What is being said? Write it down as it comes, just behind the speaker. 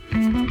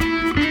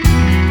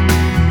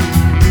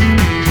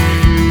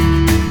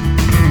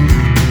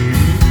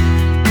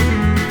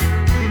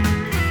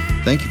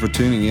Thank you for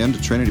tuning in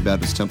to Trinity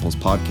Baptist Temple's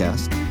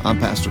podcast. I'm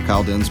Pastor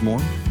Kyle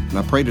Densmore, and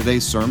I pray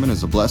today's sermon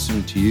is a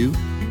blessing to you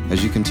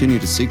as you continue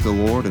to seek the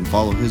Lord and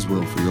follow His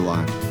will for your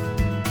life.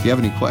 If you have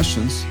any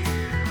questions,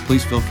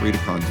 please feel free to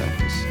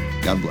contact us.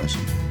 God bless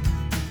you.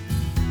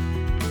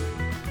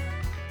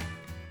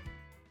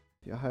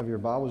 If you have your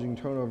Bibles, you can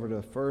turn over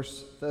to 1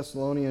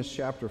 Thessalonians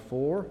chapter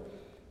 4.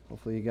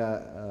 Hopefully you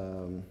got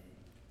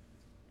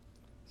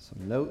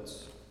some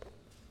notes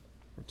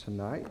for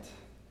tonight.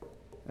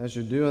 As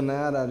you're doing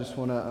that, I just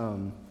want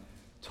to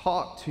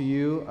talk to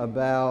you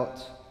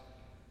about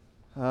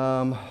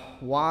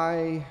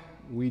why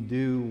we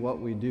do what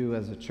we do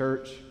as a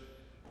church.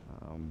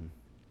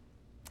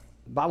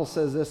 The Bible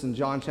says this in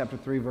John chapter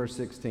 3, verse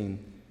 16.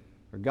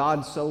 For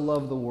God so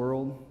loved the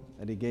world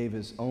that He gave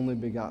His only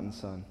begotten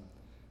Son,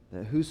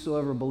 that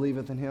whosoever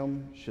believeth in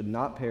Him should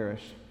not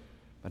perish,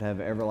 but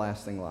have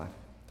everlasting life.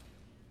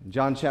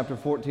 John chapter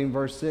 14,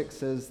 verse 6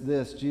 says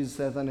this, Jesus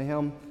saith unto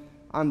him,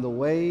 I'm the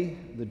way,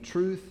 the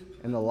truth,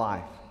 and the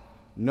life.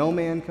 No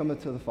man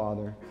cometh to the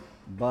Father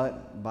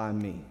but by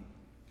me.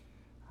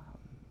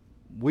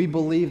 We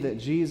believe that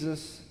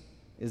Jesus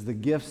is the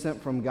gift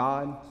sent from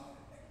God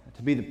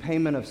to be the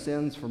payment of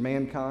sins for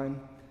mankind,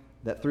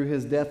 that through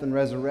His death and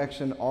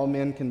resurrection all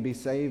men can be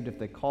saved if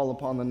they call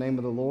upon the name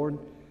of the Lord.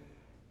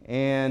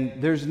 And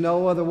there's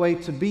no other way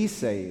to be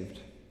saved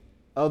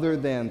other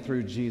than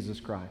through Jesus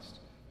Christ.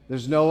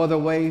 There's no other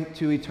way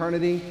to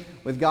eternity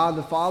with God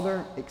the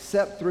Father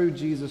except through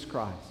Jesus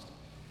Christ.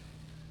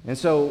 And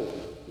so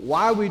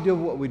why we do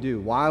what we do,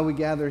 why we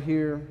gather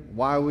here,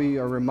 why we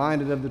are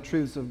reminded of the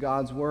truths of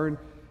God's Word,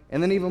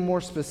 and then even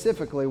more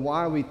specifically,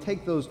 why we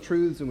take those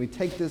truths and we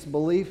take this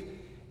belief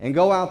and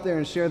go out there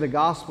and share the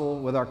gospel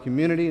with our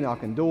community,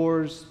 knocking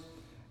doors,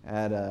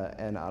 at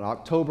an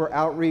October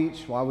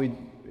outreach, why we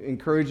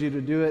encourage you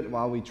to do it,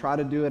 why we try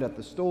to do it at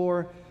the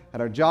store,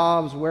 at our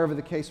jobs, wherever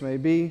the case may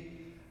be.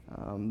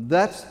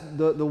 That's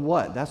the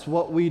what. That's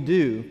what we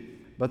do.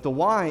 But the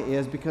why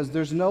is because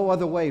there's no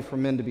other way for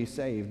men to be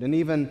saved. And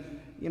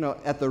even,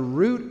 at the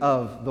root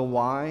of the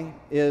why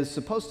is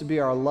supposed to be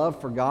our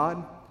love for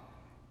God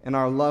and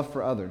our love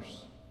for others.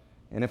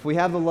 And if we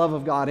have the love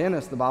of God in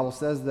us, the Bible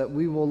says that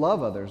we will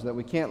love others, that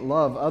we can't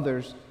love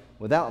others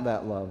without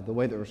that love, the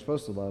way that we're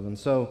supposed to love. And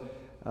so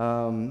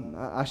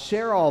I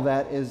share all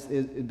that is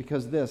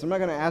because this. I'm not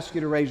going to ask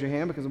you to raise your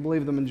hand because I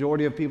believe the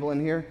majority of people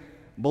in here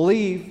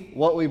believe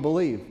what we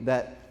believe,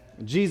 that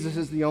Jesus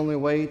is the only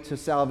way to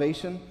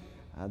salvation,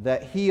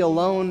 that He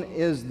alone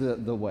is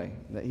the way,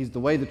 that He's the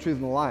way, the truth,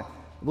 and the life.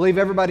 I believe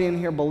everybody in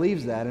here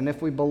believes that, and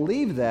if we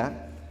believe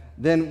that,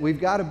 then we've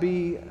got to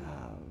be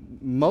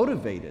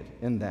motivated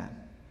in that.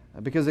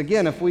 Because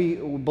again, if we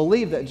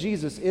believe that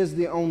Jesus is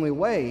the only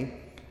way,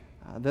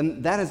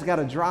 then that has got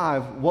to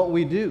drive what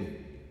we do.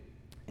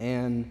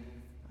 And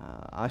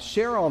I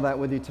share all that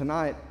with you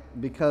tonight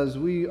because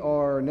we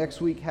are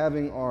next week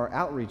having our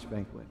outreach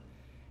banquet.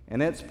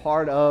 And it's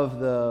part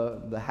of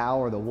the how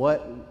or the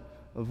what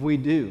of we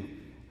do.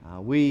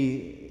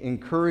 We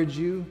encourage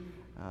you.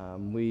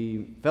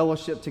 We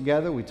fellowship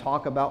together. We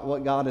talk about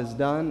what God has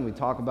done. We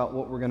talk about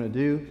what we're going to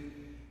do.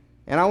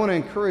 And I want to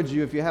encourage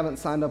you, if you haven't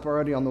signed up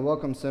already on the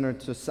Welcome Center,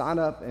 to sign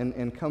up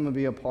and come and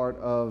be a part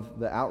of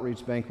the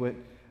outreach banquet.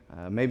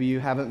 Maybe you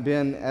haven't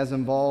been as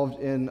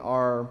involved in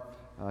our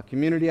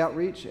community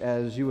outreach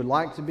as you would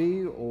like to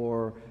be,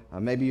 or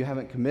maybe you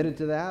haven't committed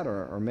to that,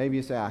 or maybe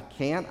you say, I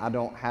can't, I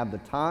don't have the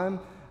time.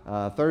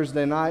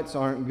 Thursday nights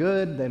aren't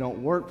good, they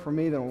don't work for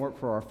me, they don't work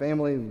for our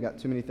family, we've got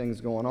too many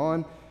things going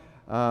on.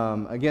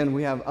 Again,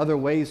 we have other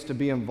ways to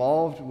be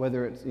involved,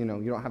 whether it's, you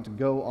don't have to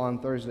go on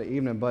Thursday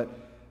evening, but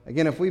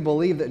again, if we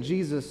believe that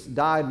Jesus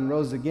died and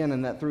rose again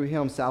and that through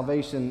Him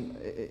salvation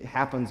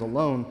happens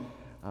alone,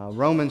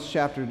 Romans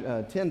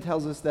chapter 10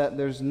 tells us that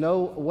there's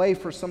no way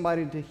for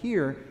somebody to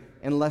hear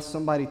unless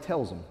somebody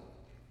tells them,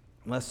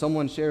 unless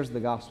someone shares the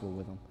gospel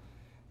with them.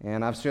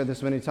 And I've shared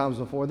this many times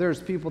before.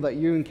 There's people that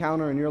you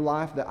encounter in your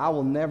life that I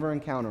will never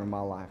encounter in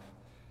my life.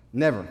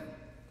 Never.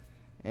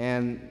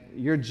 And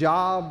your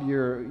job,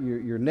 your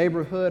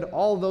neighborhood,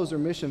 all of those are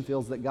mission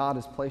fields that God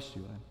has placed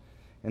you in.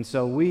 And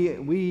so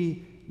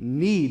we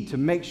need to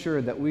make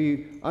sure that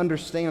we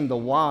understand the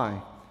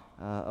why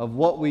of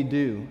what we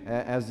do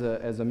as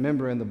a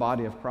member in the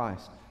body of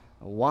Christ.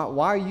 Why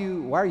are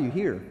you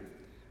here?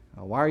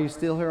 Why are you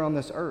still here on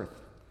this earth?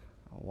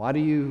 Why do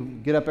you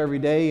get up every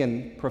day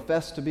and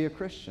profess to be a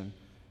Christian?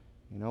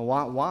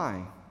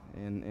 Why?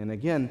 And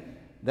again,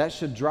 that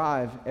should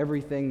drive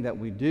everything that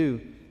we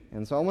do.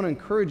 And so I want to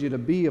encourage you to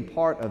be a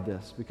part of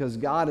this because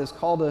God has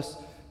called us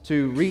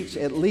to reach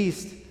at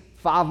least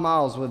 5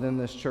 miles within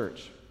this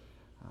church,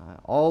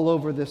 all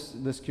over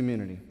this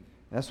community.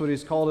 That's what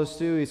He's called us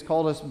to. He's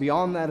called us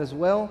beyond that as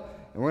well.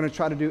 And we're going to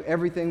try to do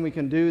everything we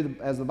can do,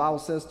 as the Bible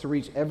says, to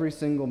reach every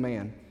single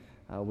man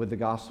with the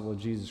gospel of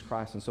Jesus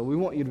Christ. And so we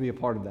want you to be a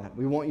part of that.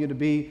 We want you to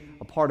be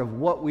a part of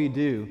what we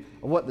do,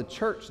 of what the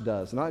church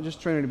does, not just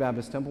Trinity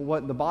Baptist Temple,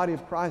 what the body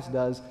of Christ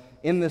does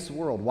in this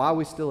world, why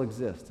we still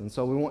exist. And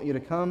so we want you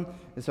to come.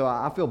 And so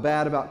I feel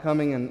bad about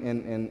coming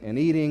and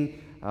eating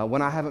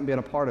when I haven't been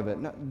a part of it.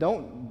 No,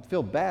 don't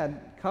feel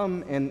bad.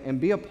 Come and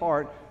be a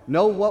part.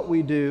 Know what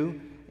we do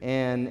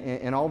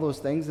and all those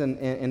things,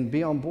 and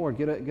be on board.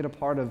 Get a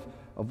part of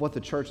what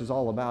the church is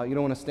all about. You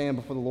don't want to stand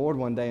before the Lord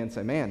one day and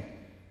say, man,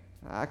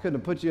 I couldn't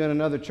have put you in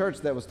another church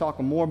that was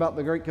talking more about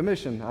the Great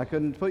Commission. I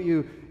couldn't put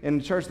you in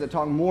a church that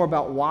talked more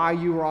about why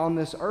you were on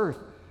this earth.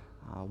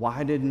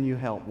 Why didn't you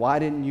help? Why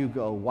didn't you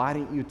go? Why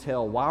didn't you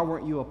tell? Why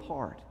weren't you a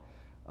part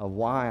of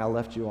why I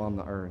left you on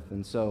the earth?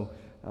 And so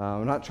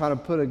I'm not trying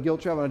to put a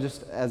guilt trip. I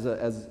just,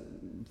 as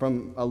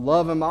from a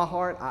love in my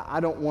heart,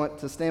 I don't want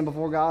to stand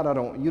before God. I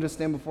don't want you to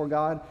stand before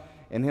God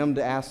and Him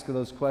to ask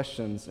those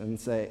questions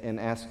and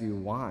ask you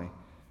why.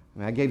 I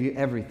mean, I gave you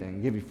everything. I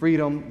gave you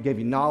freedom, gave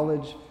you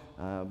knowledge.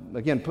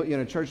 Again, put you in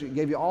a church that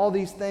gave you all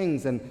these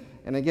things, and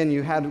again,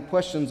 you had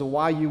questions of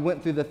why you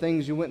went through the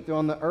things you went through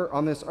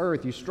on this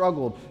earth. You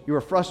struggled, you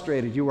were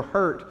frustrated, you were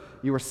hurt,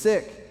 you were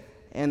sick,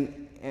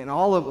 and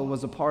all of it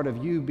was a part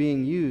of you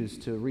being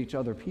used to reach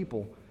other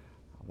people.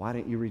 Why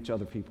didn't you reach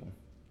other people?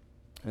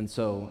 And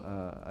so,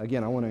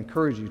 again, I want to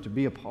encourage you to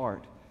be a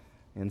part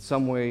in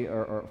some way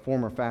or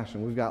form or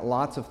fashion. We've got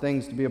lots of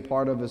things to be a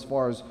part of as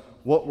far as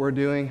what we're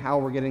doing, how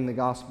we're getting the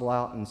gospel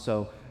out, and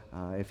so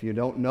if you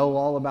don't know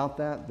all about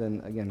that,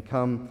 then again,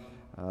 come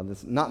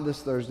not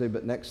this Thursday,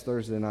 but next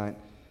Thursday night,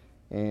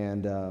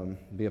 and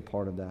be a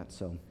part of that.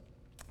 So,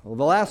 well,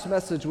 the last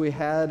message we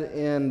had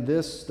in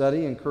this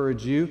study,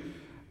 encourage you.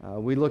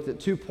 We looked at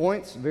 2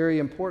 points, very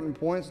important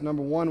points.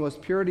 Number 1 was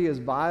purity is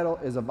a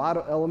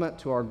vital element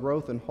to our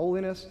growth in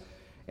holiness.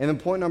 And then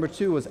point number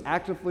 2 was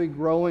actively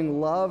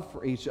growing love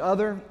for each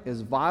other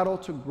is vital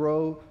to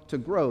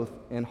growth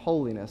in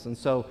holiness. And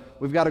so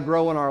we've got to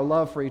grow in our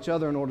love for each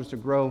other in order to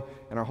grow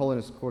in our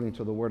holiness according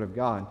to the Word of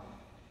God.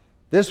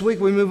 This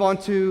week we move on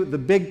to the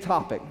big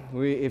topic.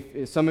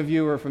 If some of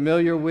you are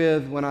familiar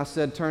with when I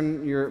said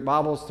turn your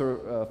Bibles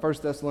to 1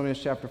 Thessalonians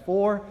chapter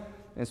 4,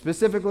 and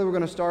specifically we're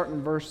going to start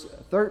in verse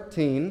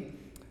 13,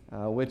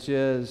 which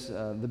is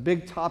the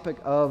big topic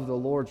of the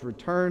Lord's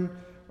return,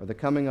 or the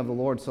coming of the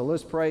Lord. So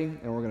let's pray,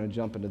 and we're going to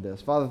jump into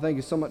this. Father, thank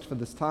you so much for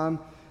this time.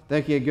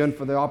 Thank you again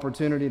for the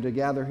opportunity to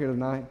gather here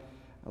tonight.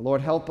 Lord,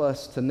 help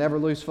us to never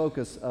lose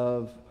focus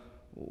of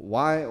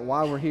why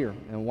we're here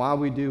and why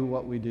we do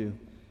what we do.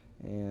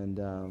 And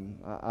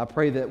I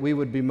pray that we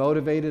would be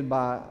motivated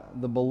by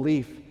the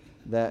belief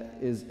that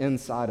is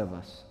inside of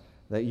us,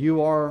 that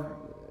you are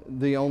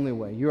the only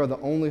way. You are the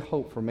only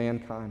hope for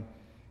mankind.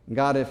 And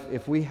God,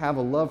 if we have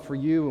a love for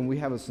you and we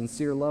have a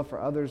sincere love for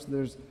others,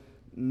 there's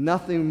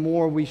nothing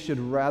more we should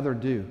rather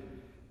do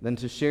than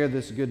to share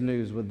this good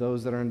news with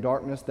those that are in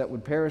darkness that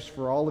would perish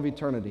for all of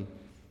eternity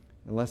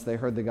unless they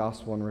heard the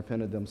gospel and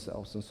repented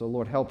themselves. And so,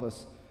 Lord, help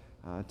us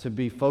to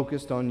be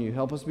focused on you.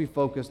 Help us be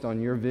focused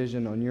on your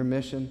vision, on your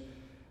mission.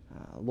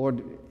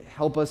 Lord,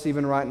 help us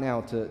even right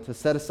now to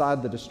set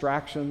aside the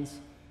distractions.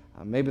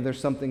 Maybe there's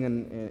something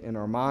in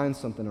our minds,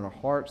 something in our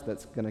hearts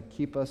that's going to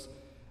keep us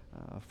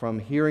from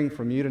hearing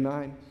from you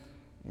tonight.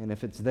 And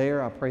if it's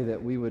there, I pray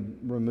that we would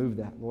remove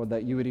that, Lord,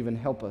 that you would even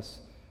help us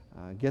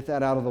get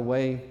that out of the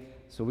way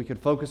so we could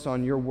focus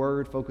on your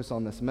word, focus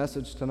on this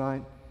message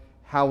tonight,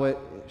 how it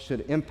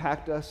should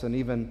impact us, and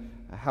even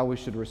how we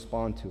should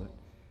respond to it.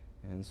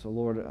 And so,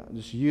 Lord,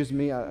 just use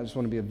me. I just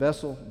want to be a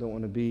vessel. Don't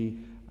want to be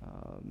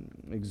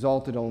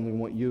exalted. Only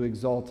want you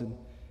exalted,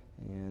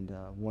 and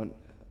want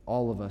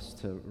all of us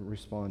to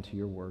respond to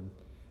your word.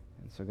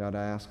 And so, God,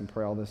 I ask and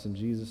pray all this in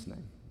Jesus'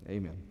 name.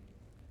 Amen.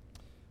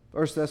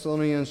 1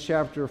 Thessalonians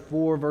chapter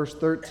 4, verse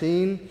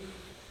 13.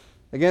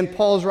 Again,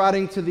 Paul's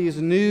writing to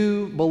these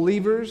new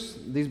believers,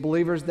 these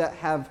believers that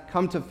have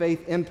come to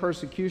faith in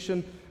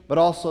persecution, but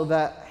also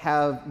that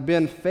have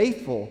been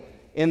faithful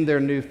in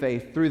their new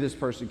faith through this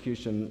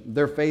persecution.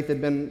 Their faith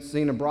had been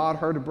seen abroad,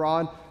 heard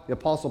abroad. The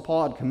Apostle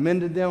Paul had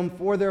commended them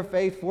for their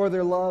faith, for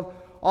their love,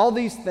 all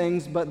these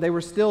things, but they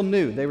were still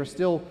new. They were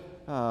still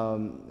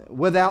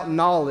without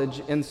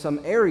knowledge in some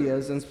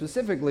areas, and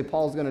specifically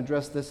Paul's going to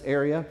address this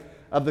area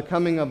of the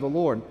coming of the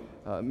Lord.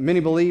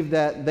 Many believe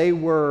that they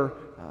were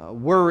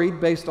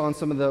worried based on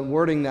some of the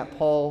wording that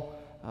Paul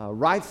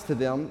writes to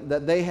them,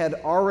 that they had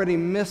already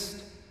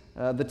missed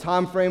the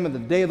time frame of the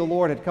day of the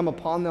Lord had come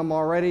upon them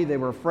already. They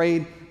were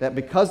afraid that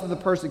because of the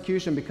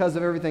persecution, because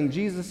of everything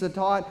Jesus had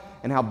taught,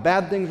 and how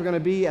bad things were going to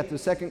be at the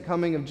second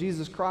coming of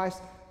Jesus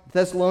Christ, the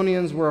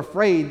Thessalonians were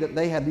afraid that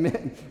they had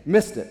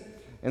missed it.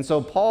 And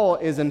so Paul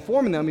is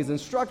informing them, he's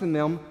instructing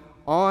them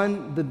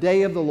on the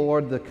day of the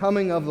Lord, the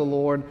coming of the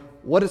Lord,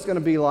 what it's going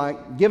to be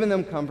like, giving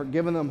them comfort,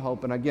 giving them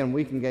hope. And again,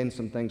 we can gain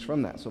some things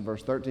from that. So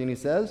verse 13, he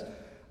says,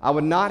 I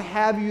would not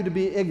have you to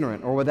be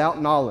ignorant or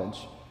without knowledge,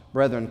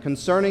 brethren,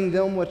 concerning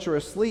them which are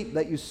asleep,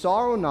 that you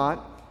sorrow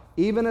not,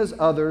 even as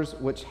others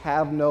which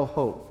have no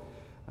hope.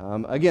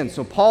 Again,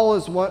 so Paul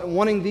is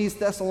wanting these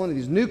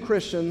Thessalonians, these new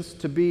Christians,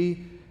 to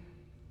be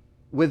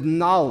with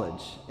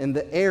knowledge in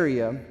the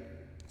area,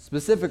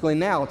 specifically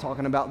now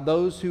talking about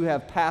those who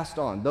have passed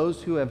on,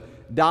 those who have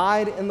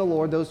died in the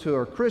Lord, those who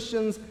are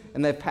Christians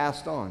and they've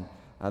passed on.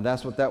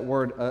 That's what that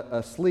word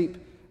asleep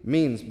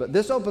means. But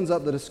this opens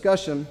up the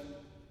discussion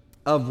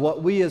of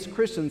what we as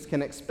Christians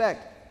can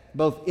expect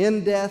both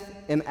in death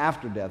and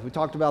after death. We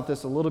talked about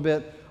this a little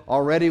bit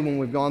already when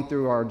we've gone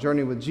through our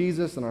journey with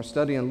Jesus and our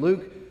study in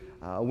Luke.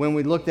 When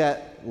we looked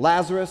at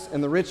Lazarus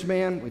and the rich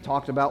man, we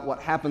talked about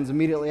what happens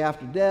immediately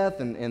after death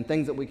and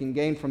things that we can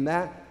gain from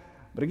that.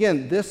 But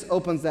again, this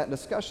opens that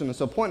discussion. And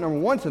so point number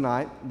one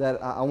tonight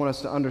that I want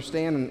us to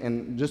understand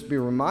and just be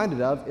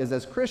reminded of is,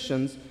 as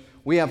Christians,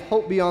 we have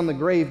hope beyond the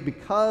grave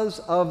because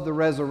of the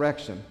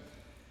resurrection.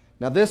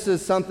 Now, this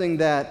is something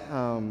that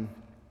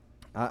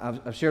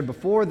I've shared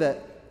before,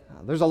 that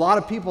there's a lot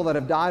of people that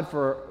have died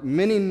for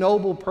many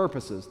noble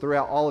purposes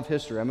throughout all of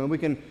history. I mean,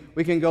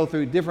 we can go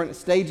through different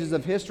stages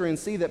of history and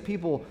see that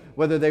people,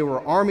 whether they were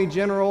army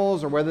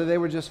generals or whether they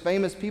were just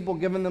famous people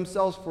giving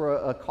themselves for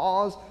a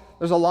cause,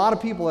 there's a lot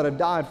of people that have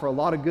died for a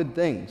lot of good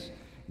things.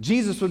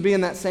 Jesus would be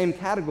in that same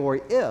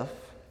category if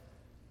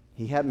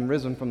he hadn't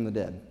risen from the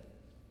dead.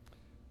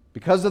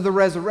 Because of the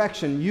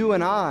resurrection, you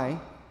and I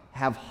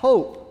have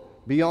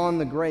hope beyond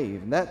the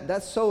grave.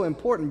 That's so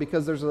important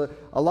because there's a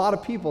lot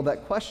of people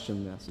that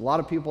question this, a lot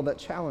of people that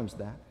challenge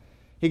that.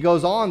 He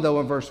goes on,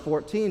 though, in verse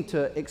 14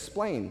 to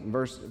explain.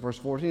 Verse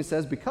 14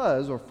 says,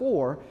 because, or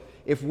for,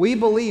 if we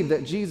believe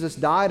that Jesus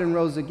died and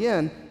rose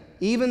again,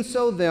 even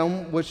so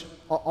them which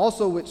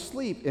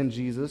sleep in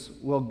Jesus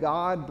will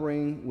God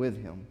bring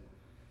with him.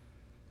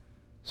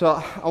 So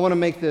I want to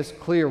make this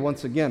clear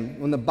once again.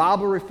 When the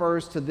Bible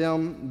refers to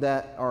them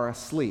that are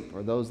asleep,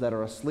 or those that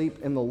are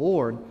asleep in the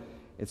Lord,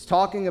 it's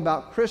talking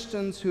about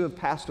Christians who have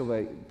passed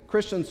away,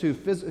 Christians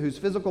whose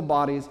physical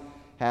bodies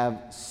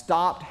have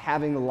stopped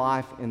having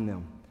life in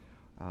them.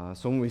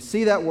 So when you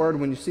see that word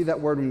when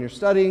you're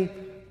studying,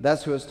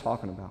 that's who it's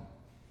talking about.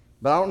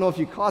 But I don't know if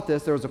you caught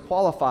this, there was a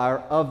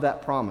qualifier of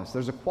that promise.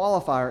 There's a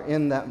qualifier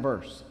in that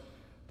verse.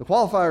 The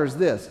qualifier is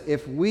this: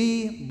 if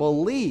we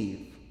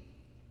believe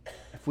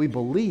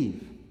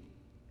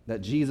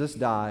that Jesus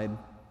died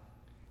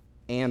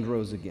and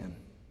rose again.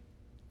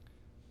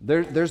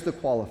 There's the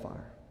qualifier.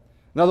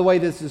 Another way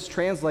this is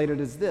translated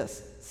is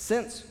this: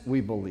 since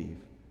we believe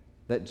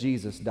that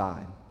Jesus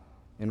died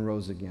and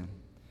rose again.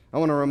 I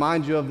want to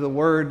remind you of the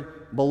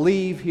word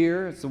believe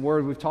here. It's a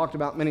word we've talked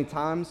about many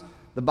times.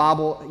 The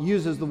Bible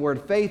uses the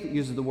word faith, it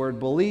uses the word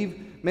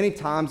believe many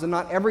times, and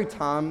not every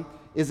time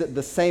is it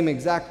the same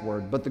exact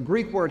word. But the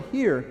Greek word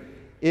here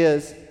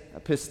is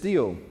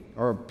pistio,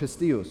 or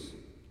pistios.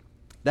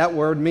 That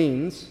word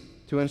means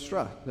to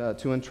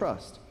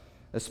entrust,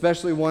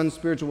 especially one's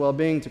spiritual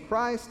well-being to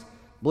Christ,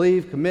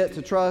 believe, commit,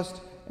 to trust,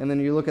 and then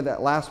you look at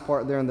that last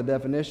part there in the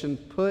definition,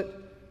 put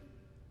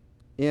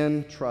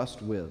in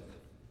trust with.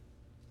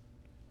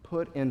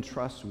 Put in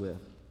trust with,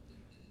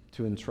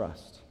 to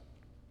entrust.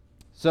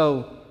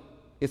 So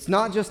it's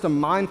not just a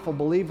mindful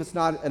belief, it's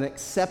not an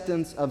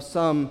acceptance of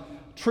some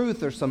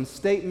truth or some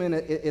statement.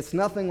 It's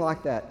nothing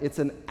like that. It's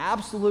an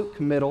absolute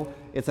committal,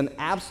 it's an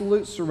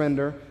absolute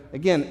surrender,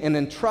 again, an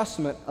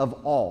entrustment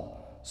of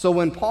all. So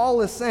when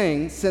Paul is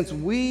saying, since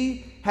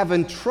we have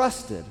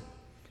entrusted,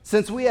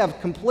 since we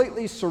have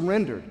completely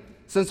surrendered,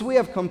 since we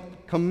have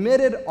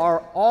committed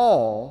our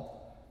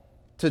all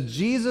to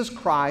Jesus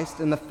Christ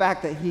and the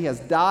fact that he has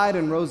died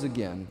and rose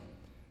again,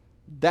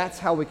 that's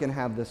how we can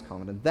have this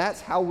confidence.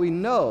 That's how we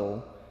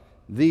know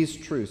these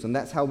truths, and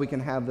that's how we can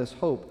have this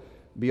hope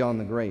beyond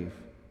the grave.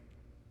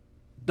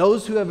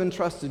 Those who have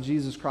entrusted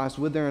Jesus Christ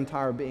with their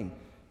entire being,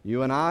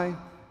 you and I,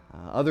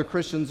 other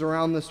Christians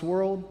around this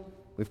world,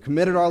 we've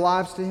committed our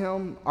lives to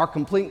him. Our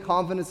complete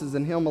confidence is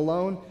in him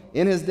alone,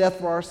 in his death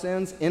for our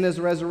sins, in his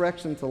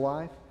resurrection to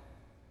life.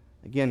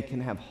 Again,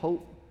 can have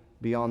hope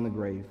beyond the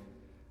grave.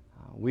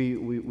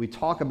 We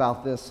talk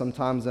about this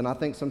sometimes, and I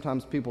think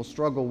sometimes people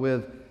struggle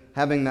with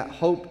having that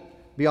hope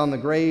beyond the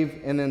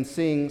grave and then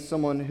seeing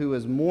someone who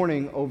is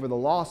mourning over the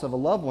loss of a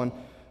loved one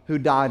who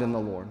died in the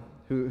Lord,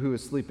 who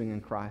is sleeping in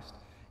Christ.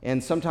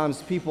 And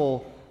sometimes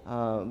people,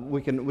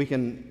 we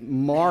can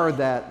mar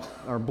that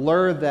or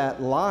blur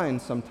that line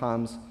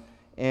sometimes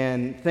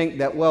and think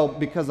that, well,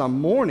 because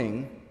I'm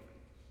mourning,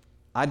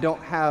 I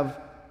don't have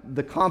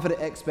the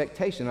confident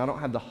expectation, I don't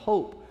have the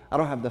hope, I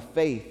don't have the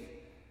faith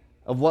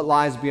of what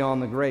lies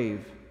beyond the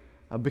grave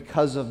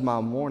because of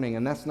my mourning,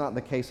 and that's not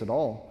the case at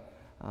all.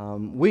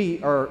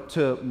 We are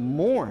to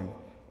mourn,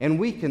 and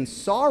we can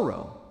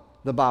sorrow,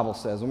 the Bible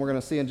says, and we're going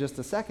to see in just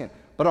a second.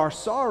 But our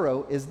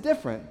sorrow is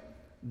different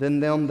than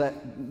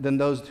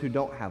those who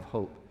don't have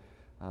hope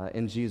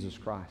in Jesus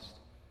Christ.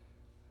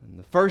 And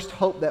the first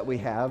hope that we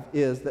have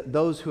is that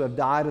those who have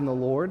died in the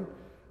Lord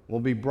will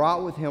be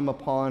brought with him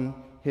upon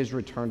his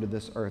return to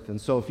this earth.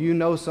 And so if you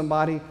know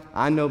somebody,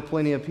 I know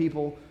plenty of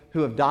people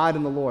who have died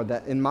in the Lord,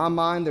 that in my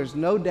mind there's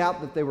no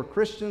doubt that they were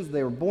Christians,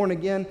 they were born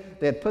again,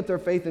 they had put their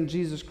faith in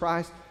Jesus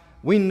Christ.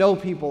 We know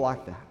people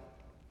like that.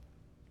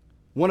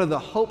 One of the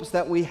hopes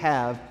that we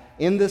have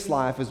in this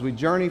life as we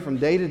journey from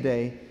day to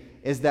day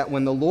is that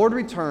when the Lord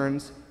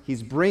returns,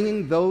 he's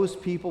bringing those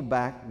people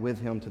back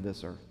with him to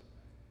this earth.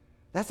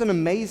 That's an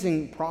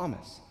amazing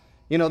promise.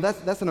 You know,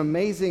 that's an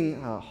amazing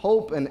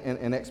hope and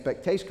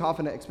expectation,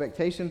 confident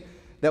expectation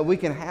that we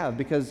can have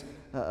because,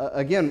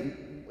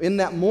 again, in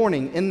that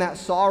mourning, in that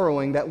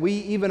sorrowing that we,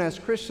 even as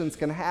Christians,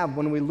 can have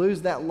when we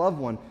lose that loved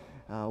one,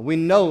 We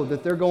know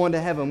that they're going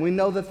to heaven. We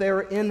know that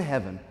they're in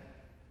heaven.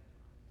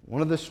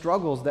 One of the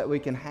struggles that we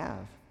can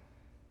have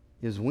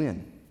is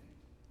when.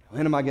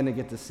 When am I going to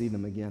get to see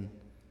them again?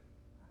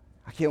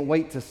 I can't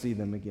wait to see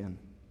them again.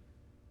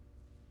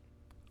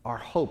 Our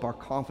hope, our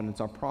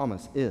confidence, our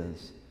promise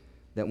is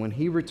that when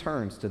he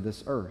returns to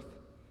this earth,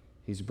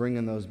 he's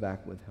bringing those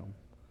back with him.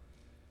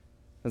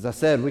 As I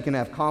said, we can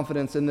have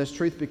confidence in this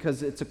truth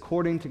because it's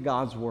according to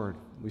God's word.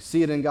 We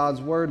see it in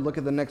God's word. Look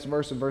at the next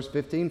verse of verse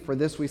 15. For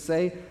this we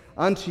say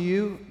unto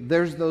you,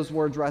 there's those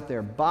words right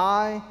there,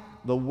 by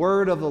the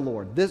word of the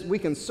Lord. This, we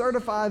can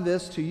certify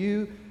this to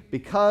you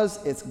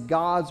because it's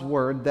God's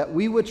word, that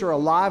we which are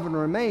alive and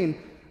remain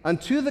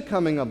unto the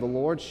coming of the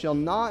Lord shall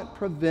not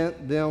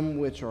prevent them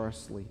which are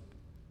asleep.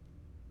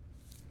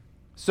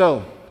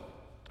 So,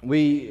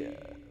 we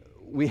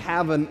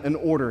have an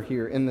order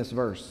here in this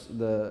verse,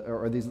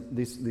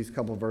 these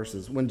couple of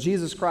verses. When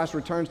Jesus Christ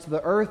returns to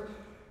the earth,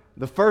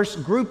 the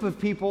first group of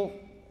people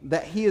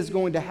that he is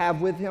going to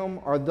have with him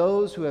are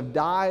those who have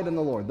died in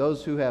the Lord,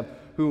 those who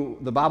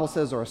the Bible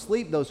says are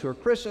asleep, those who are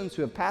Christians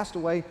who have passed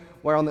away.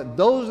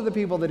 Those are the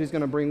people that he's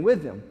going to bring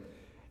with him.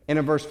 And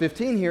in verse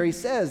 15 here, he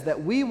says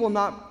that we will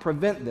not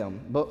prevent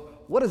them.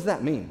 But what does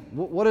that mean?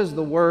 What is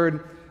the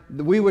word,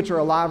 we which are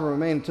alive and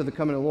remain to the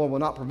coming of the Lord will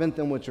not prevent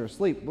them which are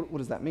asleep? What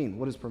does that mean?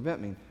 What does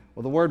prevent mean?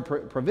 Well, the word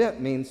prevent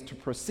means to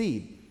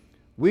precede.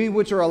 We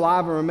which are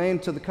alive and remain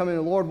to the coming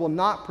of the Lord will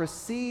not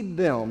precede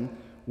them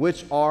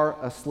which are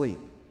asleep.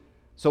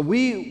 So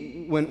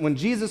when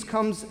Jesus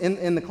comes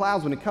in the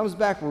clouds, when he comes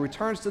back, when he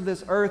returns to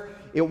this earth,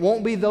 it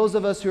won't be those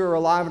of us who are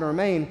alive and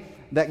remain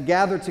that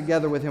gather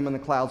together with him in the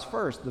clouds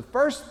first. The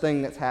first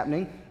thing that's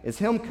happening is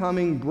him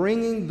coming,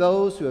 bringing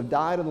those who have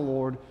died of the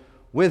Lord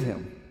with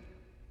him.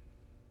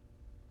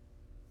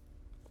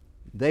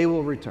 They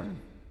will return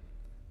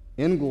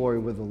in glory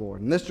with the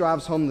Lord. And this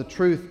drives home the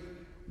truth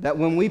that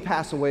when we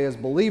pass away as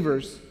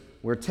believers,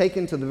 we're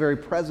taken to the very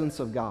presence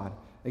of God.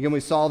 Again,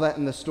 we saw that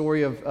in the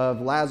story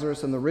of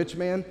Lazarus and the rich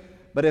man.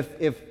 But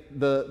if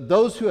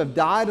those who have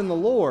died in the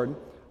Lord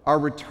are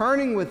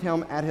returning with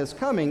him at his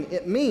coming,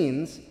 it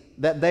means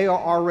that they are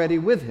already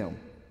with him.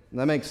 Does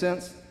that make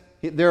sense?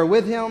 They're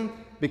with him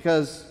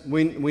because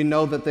we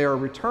know that they are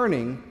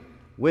returning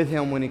with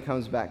him when he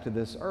comes back to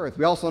this earth.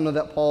 We also know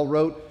that Paul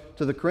wrote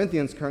to the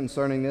Corinthians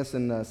concerning this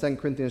in 2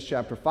 Corinthians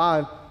chapter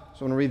 5. So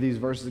I want to read these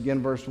verses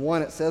again. Verse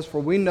 1, it says, For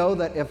we know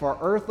that if our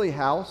earthly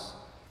house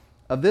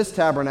of this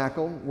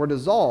tabernacle were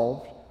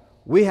dissolved,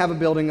 we have a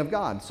building of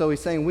God. So he's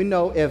saying we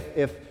know if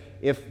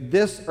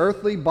this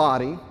earthly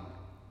body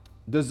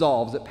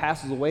dissolves, it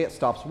passes away, it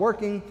stops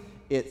working,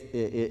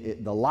 the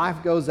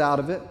life goes out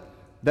of it,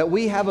 that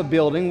we have a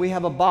building, we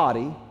have a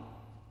body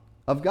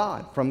of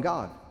God, from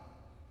God.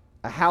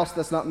 A house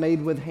that's not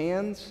made with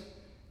hands,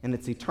 and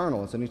it's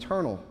eternal. It's an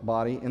eternal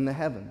body in the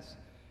heavens.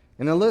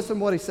 And then listen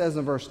to what he says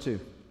in verse 2.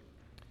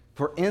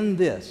 For in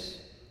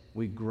this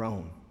we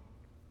groan.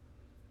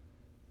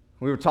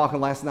 We were talking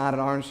last night at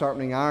Iron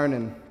Sharpening Iron,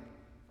 and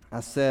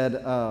I said,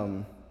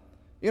 when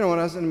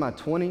I was in my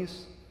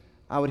 20s,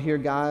 I would hear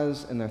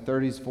guys in their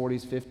 30s,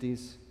 40s,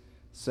 50s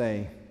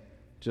say,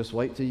 just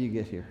wait till you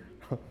get here.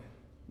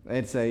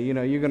 They'd say,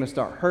 you're going to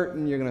start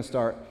hurting, you're going to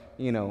start,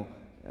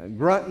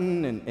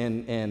 grunting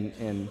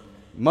and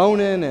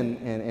moaning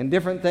and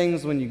different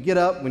things when you get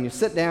up, when you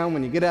sit down,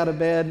 when you get out of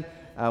bed,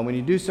 when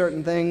you do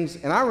certain things.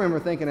 And I remember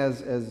thinking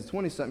as a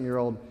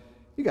 20-something-year-old,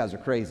 you guys are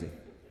crazy.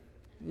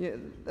 Yeah,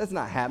 that's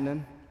not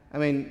happening. I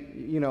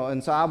mean,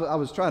 and so I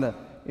was trying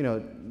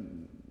to,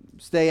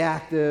 stay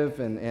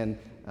active and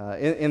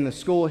in the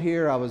school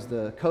here, I was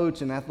the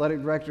coach and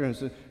athletic director and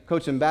so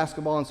coaching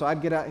basketball, and so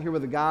I'd get out here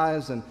with the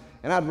guys and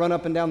I'd run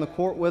up and down the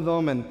court with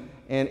them, and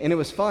it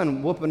was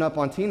fun whooping up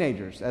on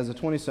teenagers as a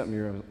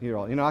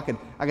 20-something-year-old. I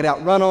could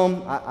outrun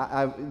them.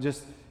 I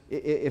just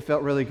it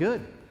felt really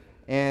good,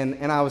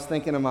 and I was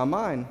thinking in my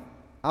mind,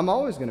 I'm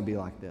always going to be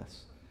like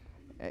this.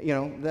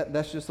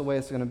 That's just the way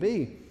it's going to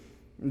be.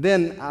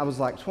 Then I was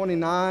like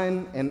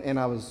 29, and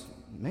I was,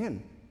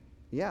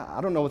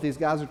 I don't know what these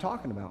guys are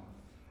talking about.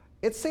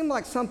 It seemed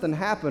like something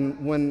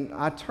happened when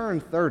I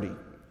turned 30.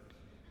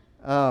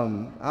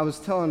 I was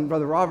telling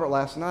Brother Robert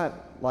last night,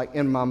 like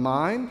in my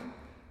mind,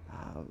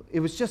 it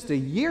was just a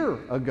year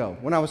ago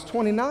when I was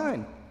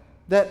 29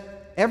 that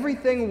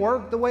everything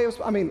worked the way it was.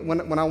 I mean,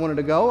 when I wanted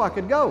to go, I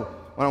could go.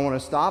 When I wanted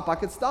to stop, I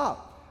could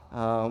stop.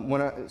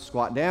 When I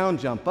squat down,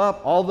 jump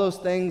up, all those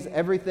things,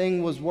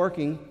 everything was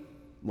working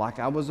like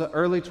I was an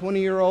early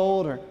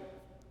 20-year-old.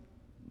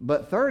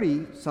 But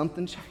 30,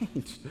 something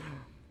changed.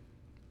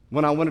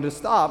 When I wanted to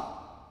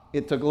stop,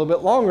 it took a little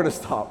bit longer to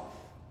stop.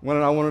 When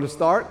I wanted to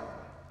start,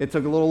 it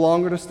took a little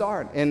longer to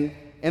start. And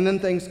then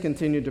things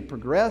continued to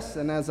progress.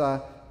 And as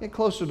I get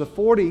closer to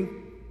 40,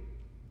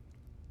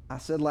 I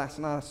said last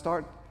night,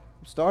 I'm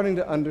starting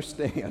to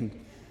understand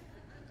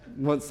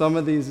what some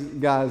of these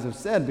guys have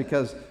said,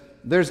 because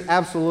there's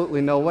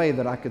absolutely no way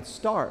that I could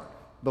start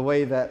the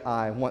way that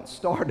I once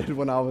started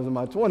when I was in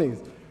my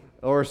 20s,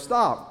 or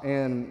stop.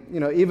 And,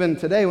 even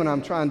today when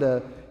I'm trying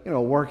to,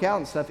 work out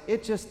and stuff,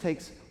 it just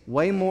takes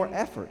way more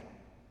effort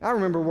I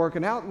remember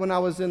working out when I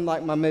was in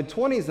like my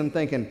mid-20s and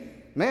thinking,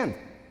 man,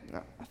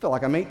 I feel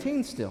like I'm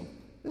 18 still.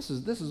 This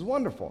is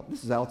wonderful.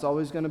 This is how it's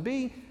always going to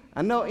be.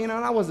 I know, and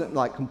I wasn't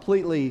like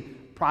completely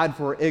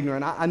prideful or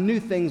ignorant. I knew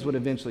things would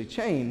eventually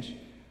change,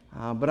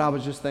 but I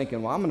was just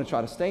thinking, well, I'm going to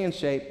try to stay in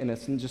shape, and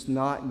it's just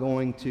not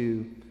going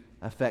to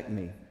affect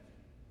me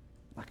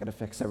like it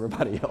affects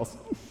everybody else.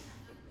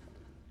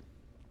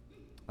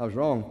 I was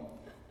wrong,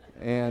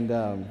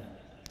 and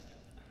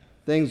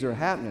things are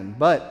happening.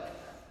 But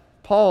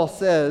Paul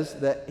says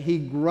that he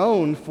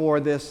groaned for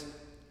this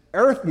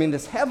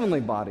this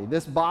heavenly body,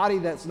 this body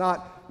that's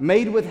not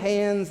made with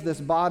hands, this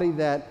body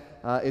that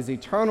is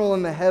eternal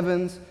in the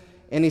heavens.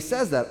 And he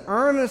says that,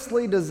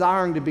 earnestly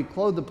desiring to be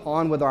clothed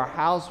upon with our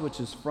house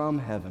which is from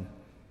heaven.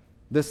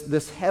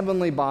 This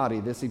heavenly body,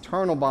 this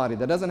eternal body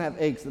that doesn't have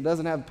aches, that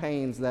doesn't have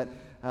pains, that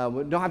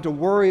we don't have to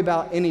worry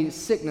about any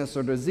sickness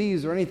or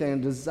disease or anything,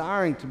 and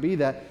desiring to be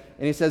that.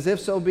 And he says, if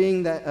so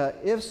be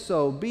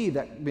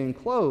that being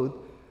clothed,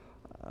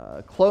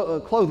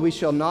 we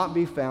shall not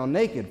be found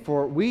naked.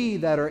 For we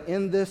that are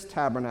in this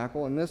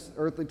tabernacle, in this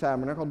earthly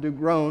tabernacle, do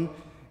groan,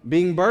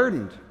 being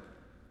burdened.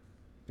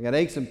 We got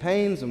aches and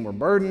pains, and we're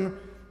burdened,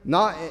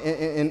 not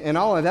in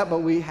all of that, but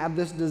we have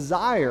this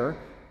desire,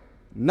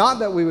 not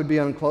that we would be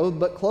unclothed,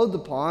 but clothed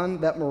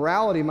upon, that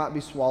morality might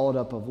be swallowed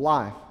up of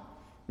life.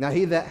 Now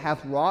he that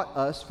hath wrought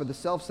us for the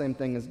selfsame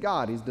thing is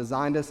God. He's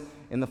designed us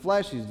in the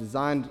flesh. He's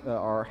designed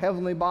our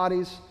heavenly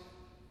bodies.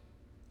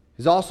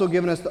 He's also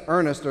given us the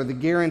earnest or the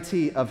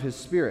guarantee of His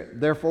Spirit.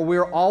 Therefore, we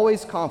are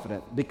always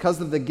confident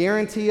because of the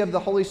guarantee of the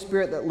Holy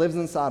Spirit that lives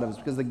inside of us,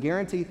 because the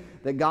guarantee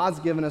that God's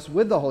given us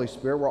with the Holy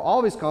Spirit, we're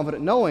always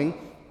confident knowing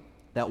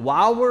that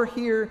while we're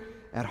here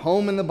at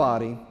home in the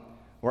body,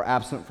 we're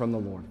absent from the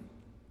Lord.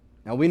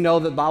 Now, we know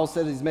that the Bible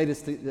says He's made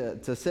us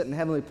to sit in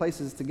heavenly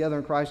places together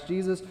in Christ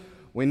Jesus.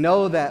 We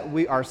know that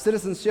our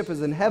citizenship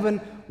is in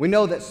heaven. We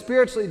know that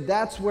spiritually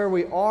that's where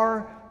we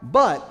are,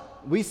 but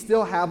we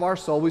still have our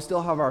soul, we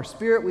still have our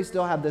spirit, we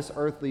still have this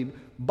earthly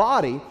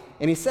body.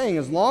 And he's saying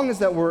as long as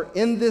that we're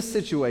in this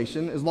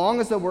situation, as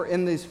long as that we're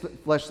in these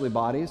fleshly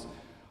bodies,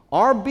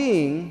 our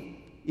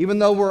being, even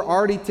though we're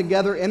already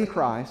together in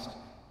Christ,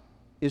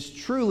 is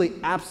truly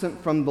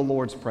absent from the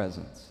Lord's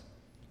presence.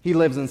 He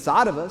lives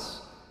inside of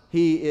us.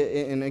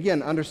 And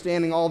again,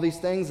 understanding all these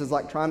things is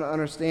like trying to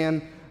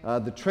understand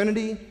the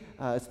Trinity.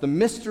 It's the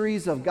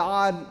mysteries of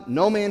God.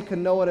 No man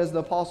can know it, as the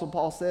Apostle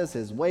Paul says.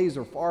 His ways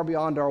are far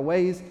beyond our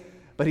ways.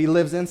 But He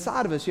lives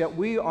inside of us, yet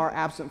we are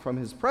absent from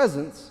His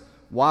presence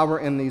while we're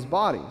in these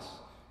bodies.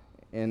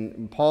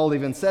 And Paul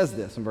even says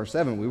this in verse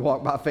 7, we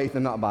walk by faith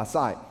and not by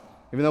sight.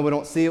 Even though we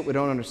don't see it, we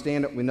don't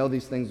understand it, we know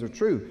these things are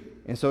true.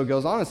 And so it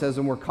goes on and says,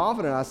 and we're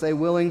confident, I say,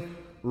 willing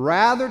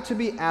rather to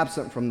be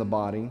absent from the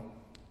body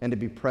and to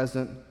be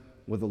present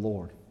with the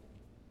Lord.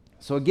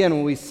 So again,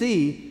 when we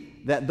see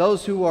that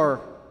those who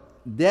are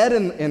dead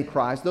in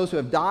Christ, those who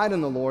have died in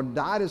the Lord,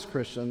 died as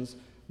Christians,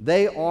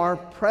 they are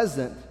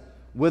present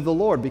with the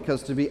Lord,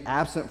 because to be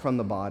absent from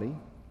the body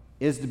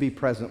is to be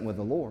present with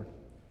the Lord.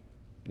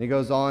 And he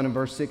goes on in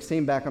verse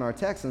 16 back in our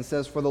text and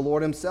says, for the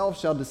Lord Himself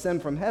shall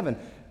descend from heaven,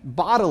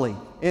 bodily,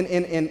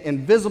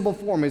 in visible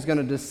form. He's going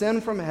to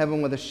descend from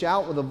heaven with a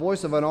shout, with the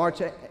voice of an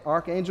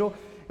archangel,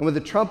 and with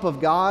the trump of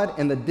God,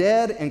 and the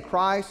dead in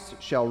Christ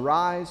shall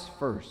rise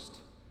first.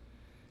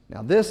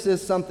 Now this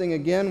is something,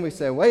 again, we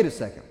say, wait a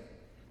second.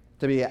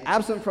 To be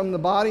absent from the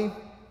body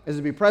is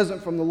to be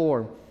present from the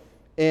Lord.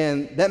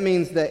 And that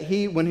means that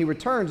when He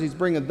returns, He's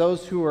bringing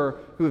those who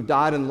have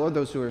died in the Lord,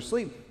 those who are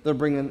asleep, they're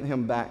bringing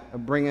them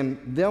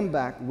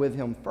back with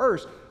Him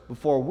first,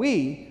 before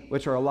we,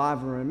 which are alive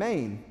and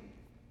remain.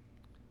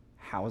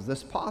 How is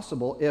this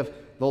possible if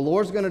the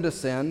Lord's going to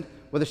descend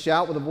with a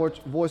shout, with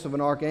the voice of an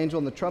archangel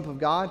and the trump of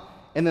God,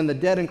 and then the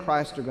dead in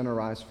Christ are going to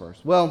rise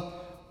first?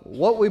 Well,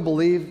 what we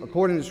believe,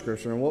 according to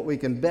Scripture, and what we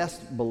can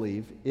best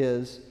believe,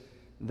 is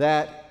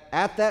that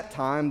at that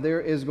time there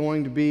is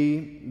going to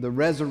be the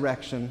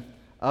resurrection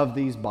of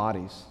these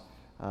bodies.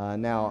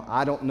 Now,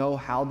 I don't know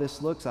how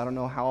this looks. I don't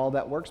know how all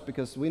that works,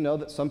 because we know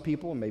that some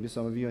people, and maybe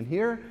some of you in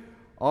here,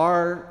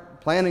 are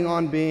planning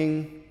on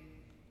being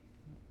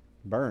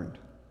burned,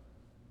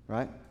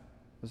 right?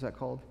 What's that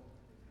called?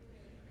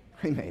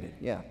 Cremated,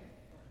 yeah.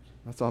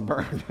 That's all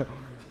burned.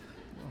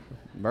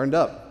 Burned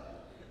up.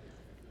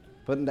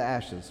 Put into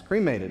ashes.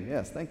 Cremated,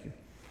 yes, thank you.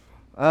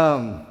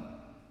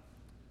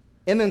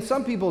 And then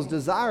some people's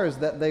desire is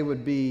that they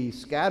would be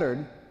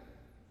scattered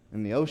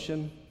in the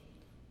ocean,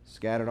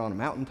 scattered on a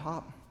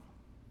mountaintop,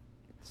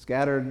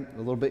 scattered a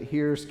little bit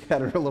here,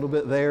 scattered a little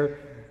bit there.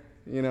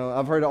 You know,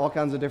 I've heard all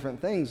kinds of different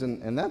things,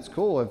 and that's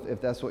cool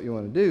if that's what you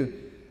want to do.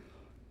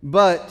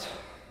 But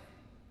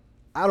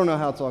I don't know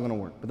how it's all going to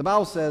work. But the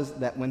Bible says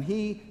that when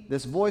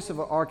this voice of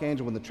an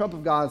archangel, when the trump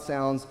of God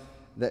sounds,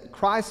 that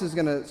Christ is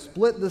going to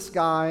split the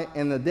sky,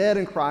 and the dead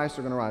in Christ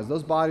are going to rise.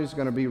 Those bodies are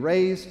going to be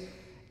raised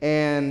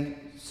and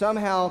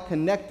somehow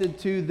connected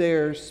to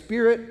their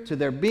spirit, to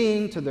their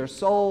being, to their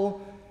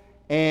soul.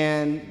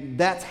 And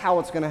that's how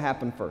it's going to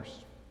happen first.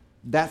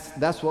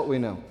 That's what we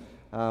know.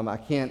 I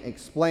can't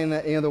explain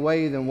that any other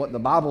way than what the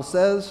Bible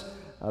says.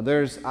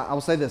 I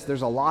will say this,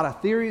 there's a lot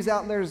of theories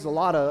out there. There's a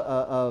lot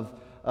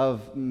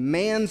of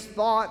man's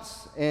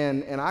thoughts,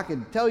 and I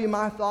could tell you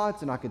my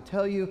thoughts, and I could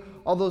tell you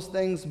all those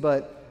things,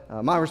 but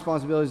my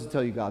responsibility is to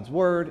tell you God's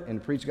Word and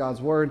to preach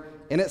God's Word.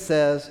 And it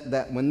says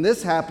that when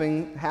this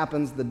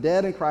happens, the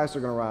dead in Christ are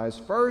going to rise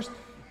first.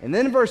 And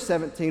then in verse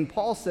 17,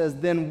 Paul says,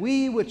 then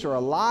we which are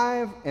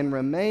alive and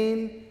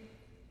remain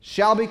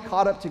shall be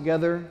caught up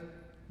together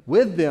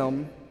with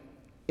them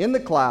in the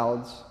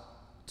clouds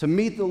to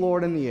meet the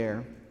Lord in the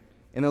air.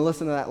 And then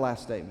listen to that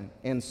last statement.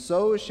 And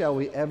so shall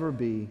we ever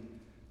be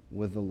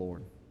with the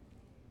Lord.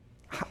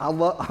 I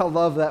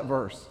love that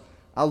verse.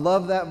 I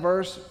love that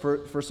verse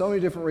for so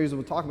many different reasons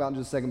we'll talk about in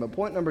just a second. But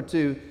point number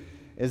 2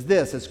 is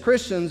this. As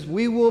Christians,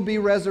 we will be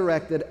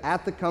resurrected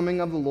at the coming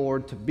of the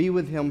Lord to be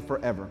with Him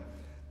forever.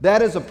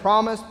 That is a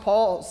promise.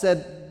 Paul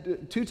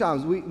said 2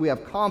 times we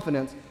have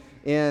confidence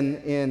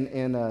in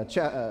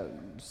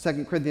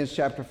 2 Corinthians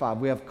chapter 5.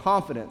 We have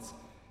confidence,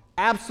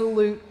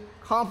 absolute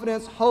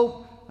confidence,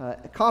 hope,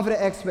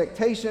 confident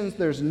expectations.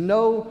 There's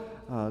no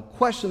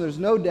question, there's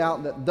no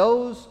doubt that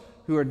those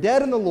who are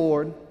dead in the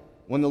Lord,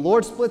 when the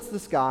Lord splits the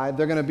sky,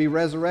 they're going to be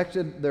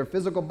resurrected. Their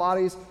physical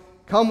bodies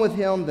come with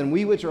Him. Then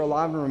we which are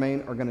alive and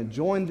remain are going to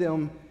join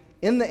them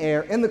in the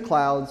air, in the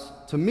clouds,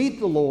 to meet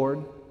the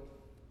Lord,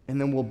 and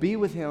then we'll be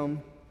with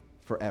Him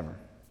forever.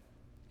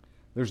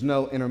 There's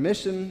no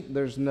intermission.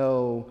 There's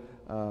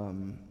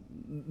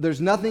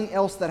nothing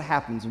else that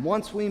happens.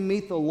 Once we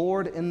meet the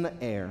Lord in the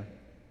air,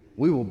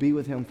 we will be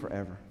with Him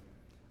forever.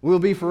 We will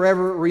be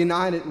forever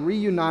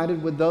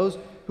reunited with those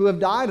who have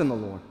died in the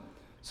Lord.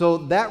 So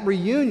that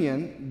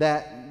reunion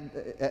that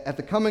at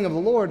the coming of the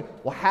Lord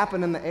will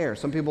happen in the air.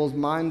 Some people's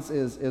minds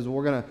is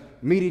we're going to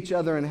meet each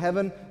other in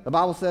heaven. The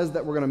Bible says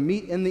that we're going to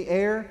meet in the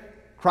air.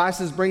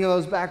 Christ is bringing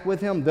those back with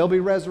Him. They'll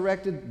be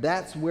resurrected.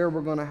 That's where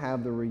we're going to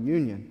have the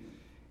reunion.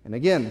 And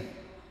again,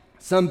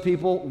 some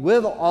people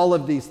with all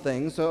of these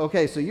things. So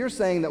you're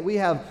saying that we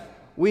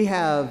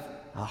have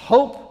a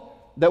hope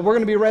that we're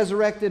going to be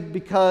resurrected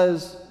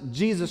because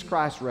Jesus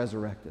Christ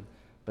resurrected.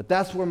 But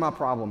that's where my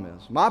problem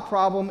is. My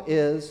problem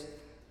is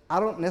I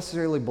don't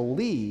necessarily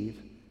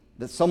believe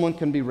that someone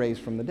can be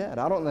raised from the dead.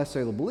 I don't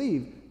necessarily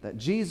believe that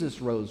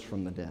Jesus rose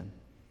from the dead.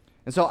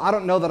 And so I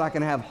don't know that I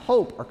can have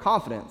hope or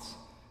confidence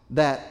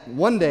that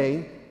one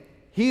day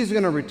He's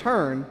going to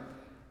return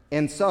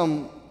and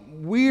some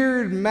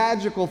weird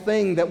magical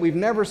thing that we've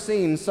never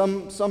seen,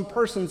 some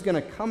person's going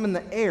to come in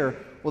the air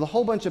with a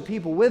whole bunch of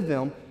people with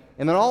them,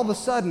 and then all of a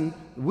sudden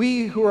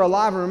we who are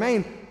alive and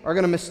remain are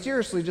going to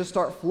mysteriously just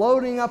start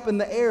floating up in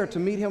the air to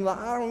meet Him.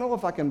 I don't know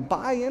if I can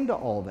buy into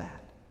all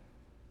that.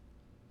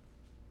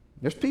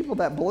 There's people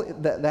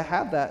that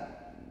have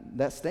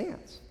that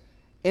stance.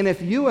 And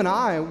if you and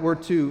I were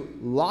to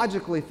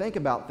logically think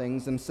about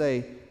things and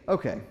say,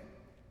 okay,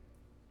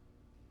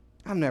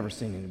 I've never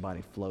seen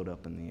anybody float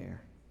up in the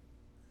air.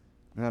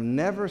 And I've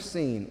never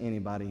seen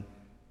anybody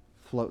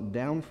float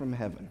down from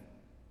heaven.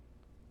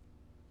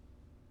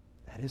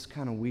 That is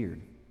kind of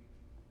weird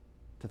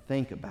to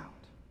think about.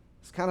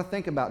 Just kind of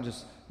think about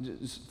just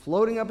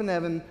floating up in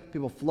heaven,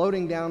 people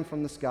floating down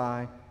from the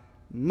sky.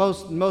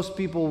 Most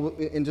people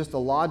in just a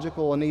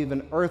logical and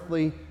even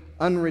earthly,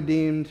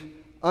 unredeemed,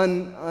 as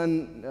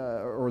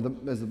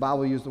the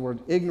Bible used the word,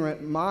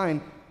 ignorant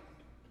mind,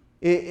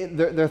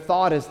 their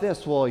thought is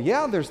this: well,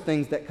 yeah, there's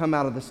things that come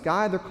out of the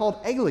sky. They're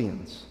called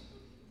aliens.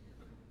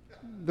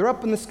 They're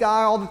up in the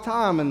sky all the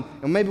time, and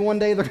maybe one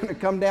day they're going to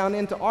come down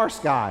into our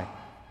sky.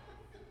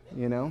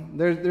 You know,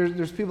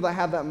 there's people that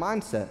have that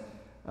mindset,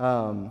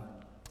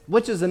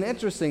 which is an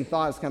interesting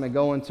thought. It's kind of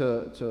going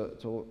to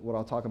what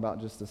I'll talk about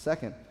in just a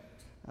second.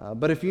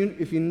 But if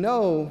you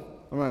know,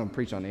 I'm not going to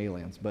preach on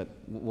aliens, but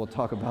we'll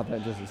talk about that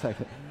in just a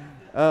second.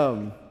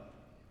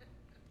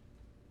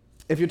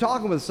 If you're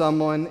talking with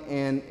someone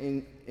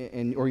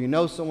or you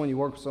know someone, you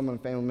work with someone, a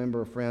family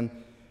member, a friend,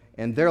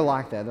 and they're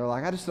like that. They're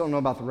like, I just don't know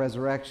about the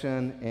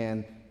resurrection.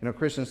 And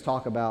Christians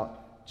talk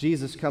about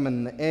Jesus coming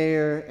in the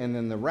air and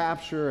then the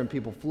rapture and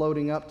people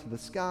floating up to the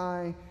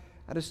sky.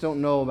 I just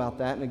don't know about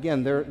that. And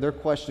again, their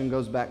question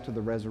goes back to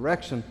the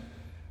resurrection.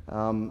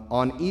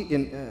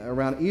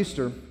 Around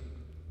Easter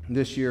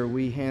this year,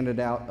 we handed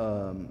out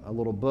a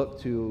little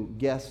book to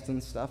guests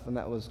and stuff, and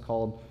that was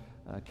called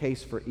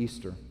Case for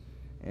Easter.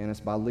 And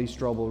it's by Lee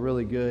Strobel,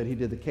 really good. He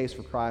did the Case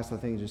for Christ. I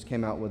think he just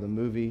came out with a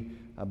movie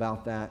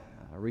about that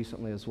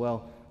recently as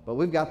well. But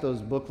we've got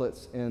those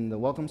booklets in the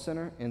Welcome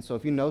Center, and so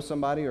if you know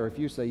somebody or if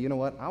you say, you know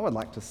what, I would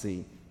like to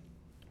see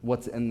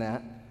what's in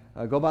that,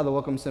 go by the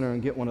Welcome Center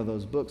and get one of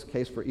those books,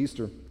 Case for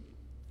Easter,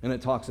 and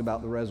it talks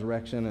about the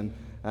resurrection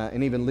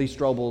and even Lee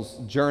Strobel's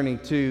journey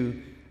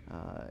to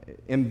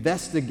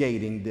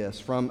investigating this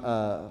from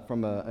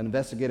an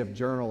investigative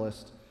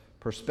journalist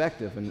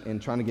perspective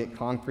and trying to get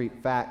concrete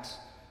facts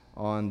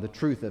on the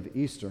truth of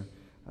Easter.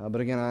 But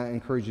again, I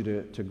encourage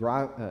you to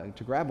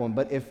grab one.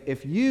 But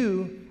if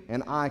you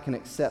and I can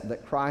accept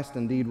that Christ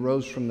indeed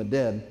rose from the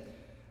dead,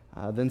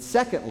 then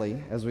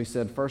secondly, as we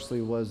said,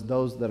 firstly was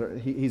those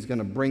that He's going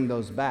to bring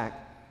those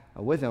back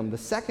with Him. The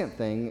second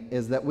thing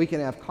is that we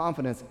can have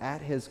confidence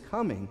at His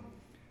coming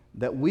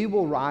that we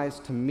will rise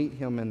to meet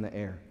him in the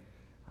air.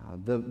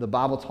 The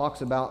Bible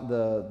talks about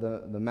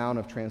the Mount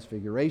of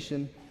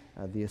Transfiguration,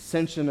 the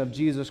ascension of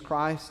Jesus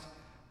Christ.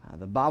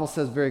 The Bible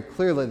says very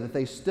clearly that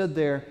they stood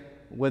there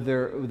with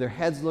their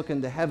heads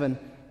looking to heaven,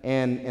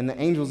 and the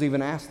angels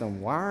even asked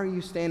them, "Why are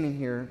you standing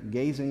here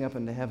gazing up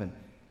into heaven?"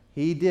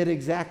 He did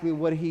exactly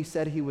what he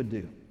said he would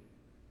do.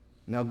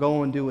 Now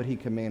go and do what he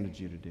commanded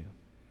you to do.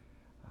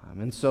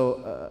 And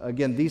so,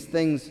 again, these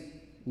things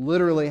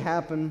literally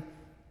happen.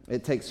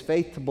 It takes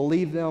faith to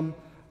believe them,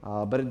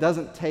 but it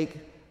doesn't take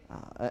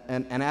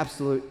an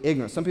absolute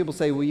ignorance. Some people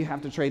say, well, you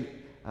have to trade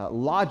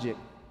logic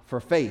for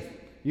faith.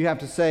 You have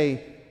to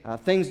say,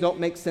 things don't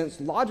make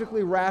sense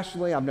logically,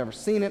 rationally. I've never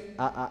seen it.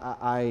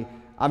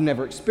 I've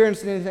never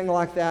experienced anything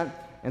like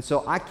that, and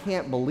so I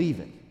can't believe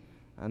it.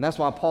 And that's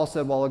why Paul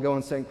said a while ago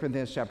in 2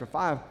 Corinthians chapter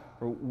 5,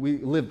 we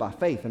live by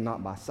faith and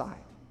not by sight.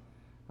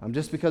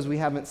 Just because we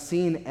haven't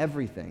seen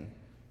everything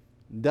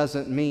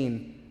doesn't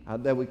mean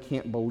that we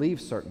can't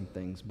believe certain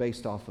things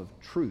based off of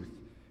truth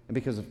and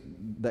because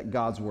that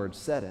God's Word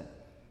said it.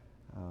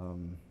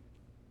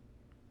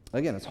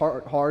 Again, it's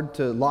hard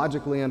to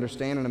logically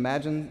understand and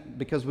imagine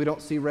because we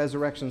don't see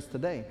resurrections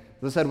today.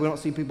 As I said, we don't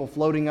see people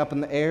floating up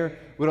in the air.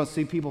 We don't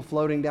see people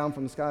floating down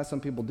from the sky. Some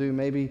people do,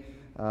 maybe.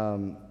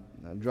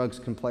 Drugs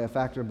can play a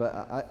factor,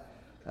 but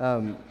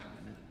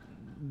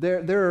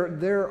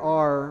there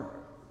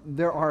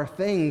are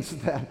things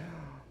that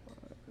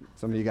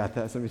some of you got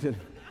that, some of you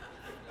didn't.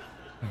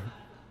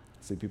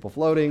 See people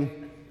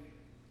floating.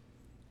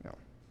 No.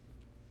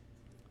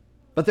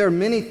 But there are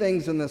many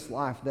things in this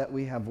life that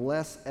we have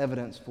less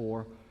evidence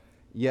for,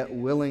 yet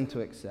willing to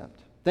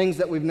accept. Things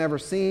that we've never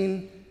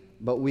seen,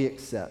 but we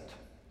accept.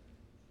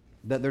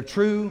 That they're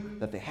true,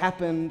 that they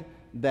happened,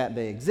 that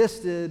they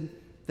existed.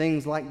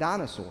 Things like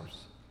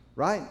dinosaurs,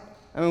 right?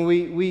 I mean,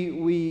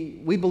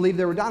 we believe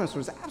there were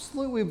dinosaurs.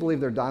 Absolutely we believe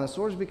there are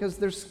dinosaurs because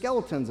there's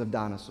skeletons of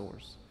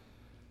dinosaurs.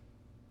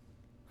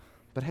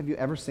 But have you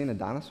ever seen a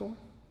dinosaur?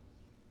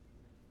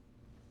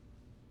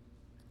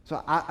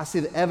 So I see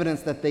the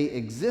evidence that they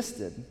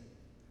existed,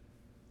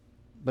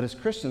 but as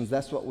Christians,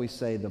 that's what we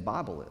say the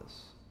Bible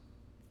is.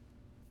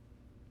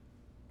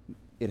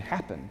 It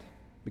happened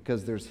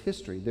because there's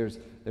history, there's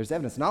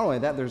evidence. Not only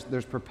that,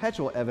 there's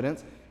perpetual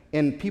evidence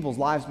in people's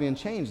lives being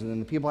changed, and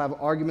then people have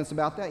arguments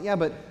about that. Yeah,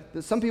 but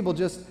some people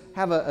just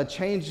have a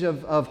change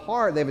of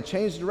heart. They have a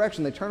change of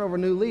direction. They turn over a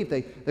new leaf.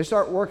 They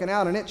start working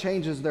out, and it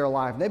changes their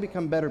life. They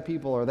become better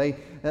people, or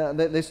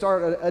they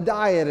start a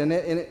diet, and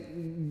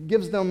it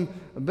gives them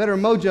a better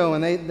mojo,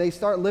 and they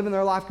start living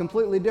their life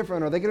completely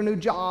different, or they get a new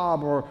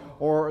job,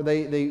 or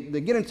they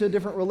get into a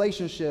different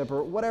relationship,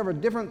 or whatever.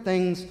 Different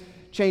things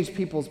change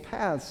people's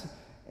paths.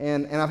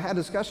 And I've had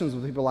discussions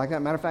with people like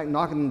that. Matter of fact,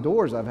 knocking on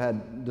doors, I've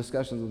had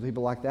discussions with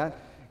people like that.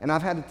 And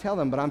I've had to tell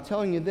them, but I'm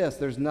telling you this,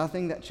 there's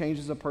nothing that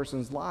changes a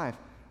person's life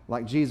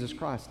like Jesus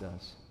Christ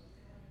does.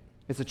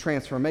 It's a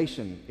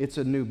transformation. It's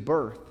a new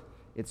birth.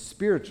 It's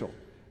spiritual.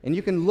 And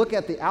you can look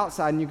at the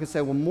outside and you can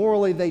say, well,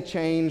 morally they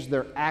changed,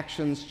 their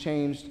actions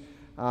changed.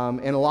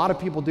 And a lot of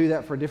people do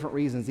that for different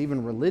reasons,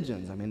 even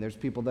religions. I mean, there's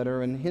people that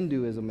are in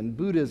Hinduism and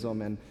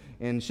Buddhism and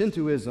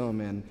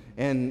Shintoism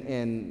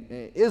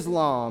and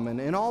Islam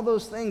and all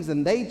those things,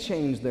 and they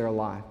change their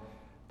life.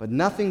 But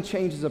nothing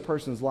changes a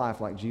person's life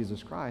like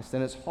Jesus Christ.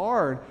 And it's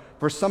hard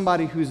for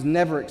somebody who's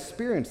never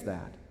experienced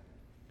that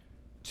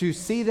to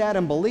see that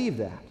and believe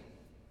that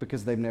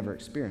because they've never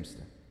experienced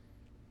it.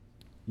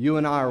 You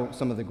and I are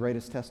some of the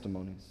greatest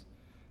testimonies.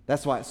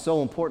 That's why it's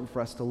so important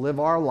for us to live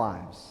our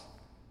lives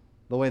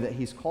the way that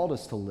He's called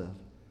us to live.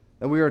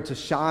 That we are to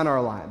shine our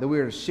light, that we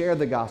are to share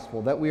the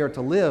gospel, that we are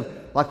to live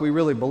like we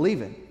really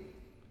believe it.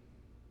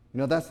 You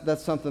know,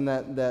 that's something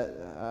that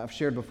I've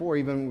shared before,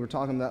 even we were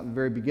talking about in the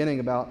very beginning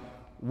about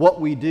what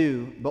we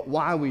do, but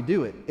why we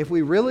do it. If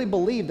we really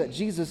believe that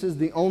Jesus is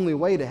the only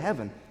way to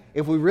heaven,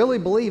 if we really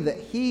believe that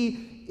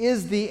He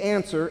is the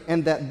answer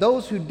and that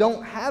those who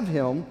don't have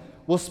Him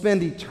will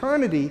spend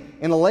eternity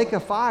in a lake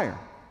of fire,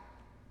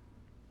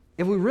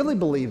 if we really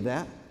believe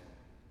that,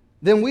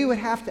 then we would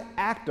have to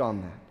act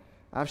on that.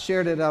 I've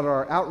shared it at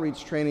our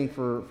outreach training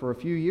for a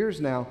few years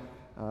now,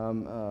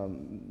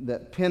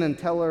 that Penn and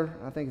Teller,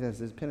 I think that's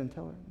is Penn and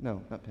Teller? No,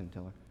 not Penn and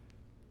Teller.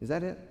 Is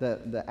that it?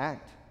 The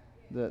ACT?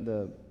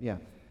 Yeah.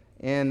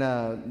 And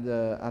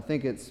I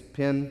think it's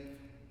Penn.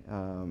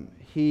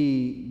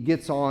 He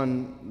gets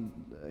on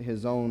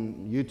his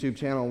own YouTube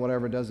channel or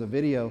whatever, does a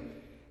video,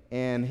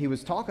 and he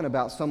was talking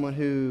about someone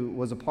who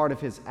was a part of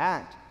his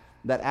ACT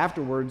that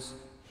afterwards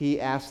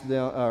he asked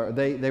them,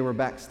 they were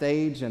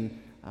backstage and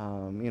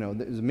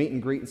there was a meet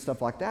and greet and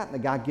stuff like that. And the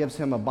guy gives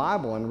him a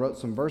Bible and wrote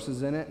some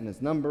verses in it and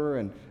his number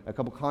and a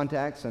couple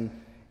contacts. And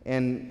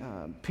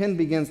Penn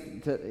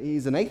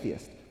he's an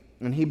atheist.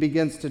 And he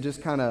begins to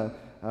just kind of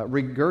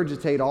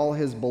regurgitate all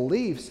his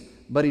beliefs,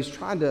 but he's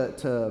trying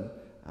to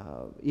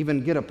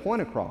even get a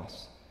point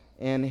across.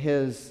 And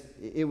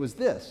it was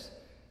this.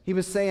 He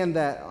was saying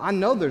that I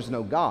know there's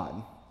no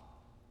God,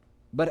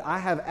 but I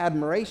have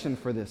admiration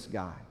for this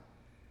guy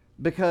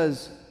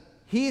because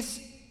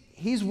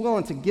he's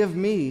willing to give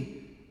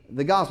me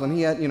the gospel. And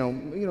he had, he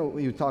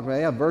was talking about,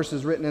 he had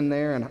verses written in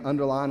there and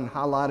underlined and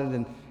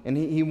highlighted, and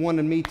he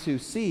wanted me to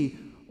see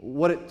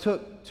what it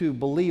took to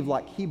believe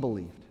like he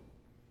believed.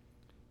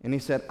 And he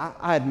said,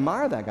 I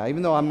admire that guy,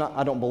 even though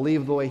I don't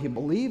believe the way he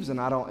believes, and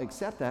I don't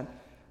accept that.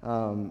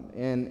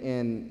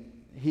 And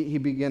he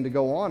began to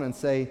go on and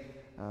say,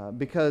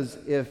 because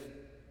if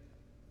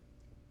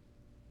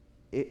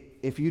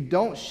you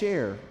don't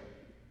share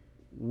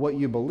what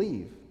you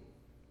believe,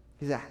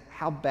 he said,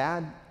 how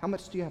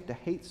much do you have to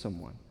hate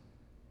someone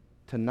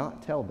to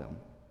not tell them?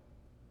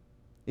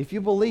 If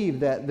you believe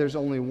that there's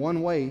only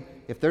one way,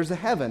 if there's a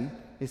heaven,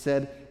 he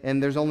said,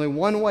 and there's only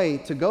one way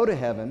to go to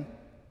heaven,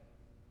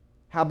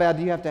 how bad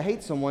do you have to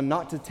hate someone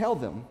not to tell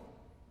them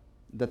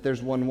that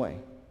there's one way?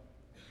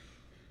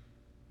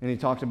 And he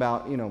talked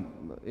about,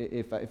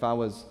 if I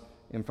was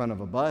in front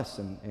of a bus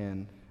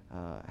and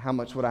how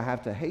much would I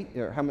have to hate,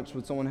 or how much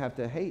would someone have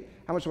to hate?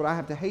 How much would I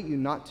have to hate you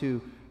not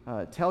to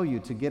tell you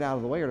to get out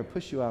of the way or to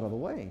push you out of the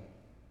way,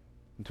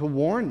 and to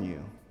warn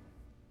you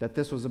that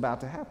this was about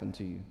to happen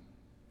to you?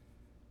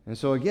 And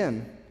so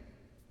again,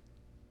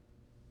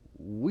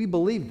 we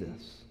believe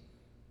this.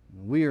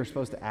 We are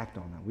supposed to act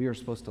on that. We are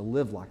supposed to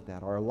live like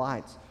that. Our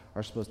lights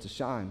are supposed to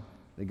shine.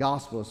 The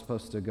gospel is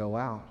supposed to go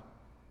out.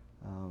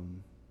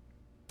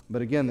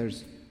 But again,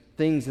 there's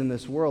things in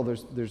this world,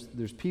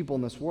 there's people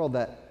in this world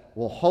that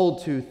will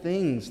hold to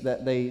things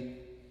that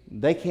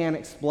they can't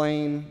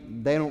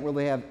explain, they don't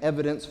really have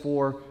evidence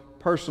for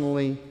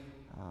personally,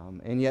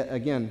 and yet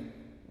again,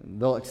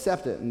 they'll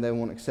accept it and they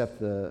won't accept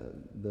the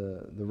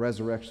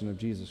resurrection of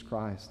Jesus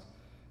Christ.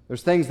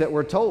 There's things that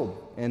we're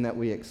told and that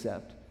we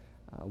accept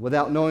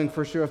without knowing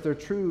for sure if they're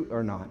true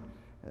or not.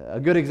 A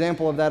good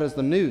example of that is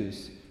the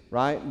news,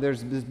 right?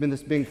 There's been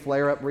this big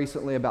flare-up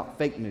recently about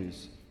fake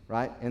news,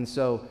 right? And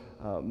so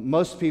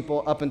most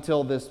people, up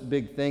until this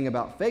big thing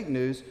about fake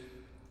news,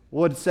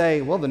 would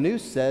say, well, the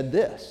news said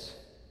this.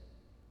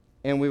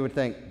 And we would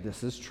think,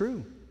 this is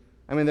true.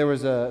 I mean, there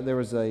was a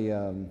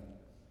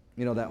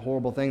that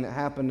horrible thing that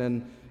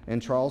happened in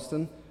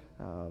Charleston,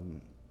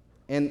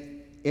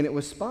 and it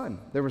was spun.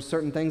 There were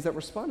certain things that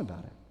were spun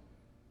about it.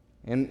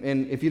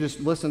 And if you just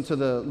listen to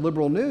the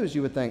liberal news,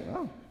 you would think,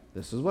 oh,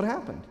 this is what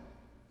happened.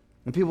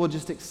 And people would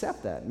just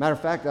accept that. Matter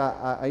of fact,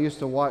 I used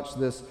to watch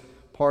this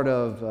part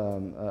of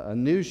a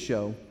news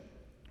show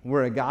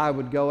where a guy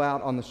would go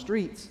out on the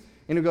streets,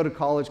 and he'd go to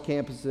college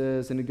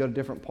campuses, and he'd go to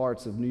different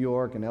parts of New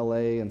York and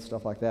LA and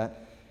stuff like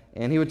that.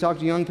 And he would talk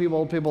to young people,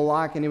 old people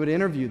alike, and he would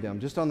interview them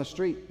just on the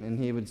street.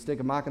 And he would stick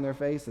a mic in their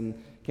face, and the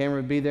camera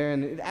would be there,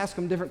 and he'd ask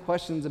them different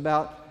questions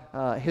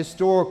about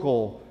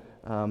historical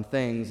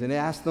things, and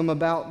ask them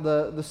about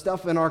the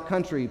stuff in our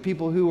country,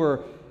 people who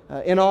were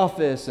in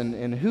office,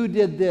 and who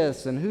did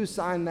this, and who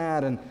signed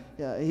that, and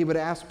he would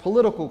ask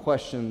political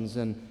questions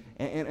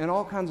and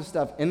all kinds of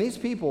stuff. And these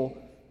people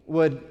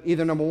would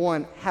either, number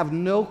one, have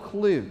no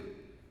clue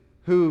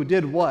who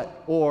did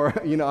what, or,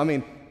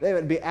 they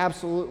would be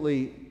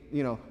absolutely,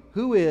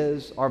 who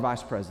is our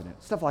vice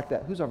president? Stuff like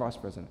that. Who's our vice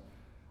president?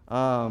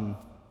 I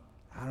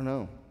don't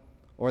know.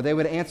 Or they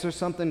would answer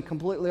something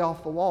completely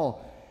off the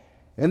wall.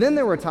 And then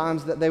there were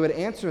times that they would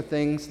answer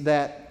things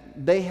that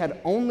they had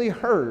only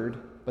heard,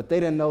 but they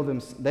didn't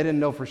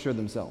know for sure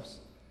themselves.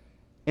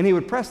 And he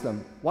would press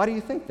them, why do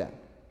you think that?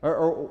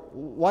 Or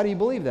why do you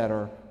believe that?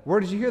 Or where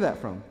did you hear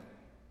that from?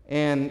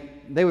 And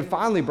they would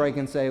finally break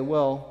and say,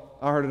 well,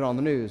 I heard it on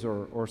the news,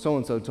 or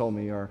so-and-so told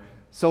me, or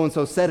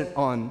so-and-so said it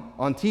on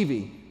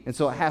TV, and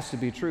so it has to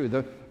be true.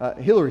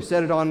 Hillary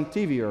said it on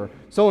TV, or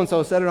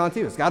so-and-so said it on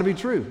TV. It's got to be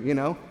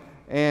true,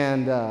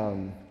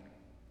 And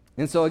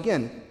so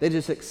again, they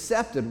just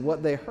accepted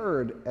what they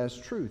heard as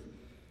truth.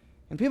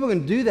 And people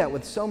can do that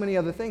with so many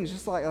other things,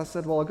 just like I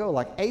said a while ago,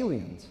 like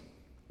aliens.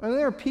 I mean,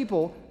 there are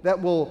people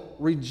that will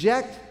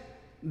reject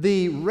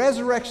the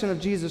resurrection of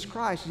Jesus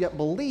Christ, yet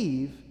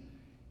believe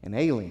in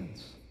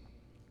aliens.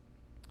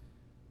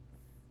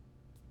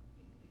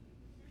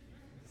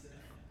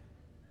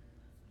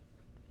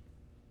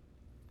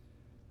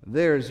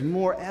 There's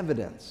more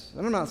evidence.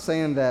 And I'm not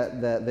saying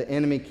that the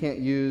enemy can't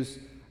use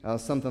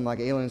something like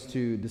aliens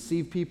to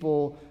deceive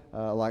people,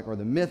 or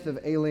the myth of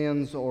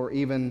aliens, or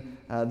even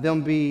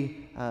them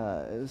be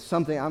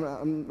something.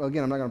 I'm not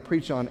going to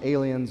preach on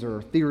aliens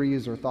or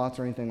theories or thoughts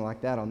or anything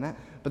like that on that.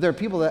 But there are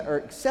people that are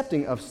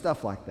accepting of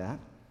stuff like that,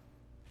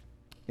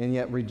 and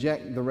yet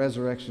reject the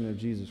resurrection of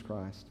Jesus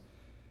Christ.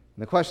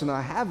 And the question that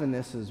I have in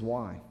this is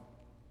why?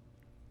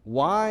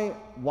 Why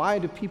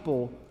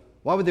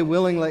would they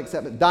willingly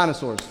accept it?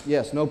 Dinosaurs,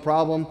 yes, no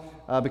problem,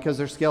 because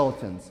they're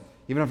skeletons.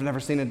 Even if I've never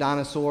seen a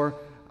dinosaur,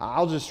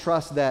 I'll just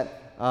trust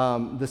that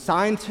the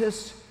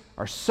scientists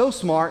are so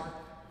smart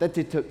that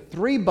they took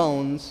 3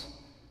 bones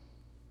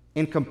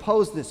and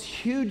composed this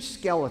huge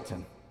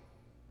skeleton.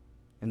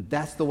 And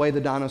that's the way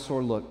the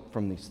dinosaur looked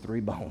from these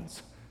 3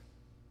 bones.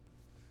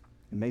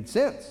 It made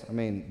sense. I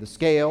mean, the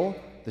scale,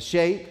 the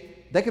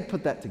shape, they could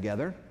put that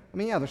together. I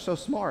mean, yeah, they're so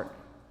smart.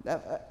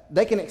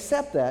 They can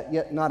accept that,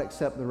 yet not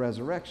accept the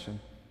resurrection.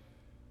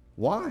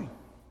 Why?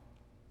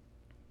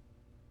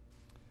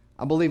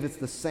 I believe it's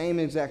the same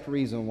exact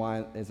reason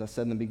why, as I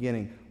said in the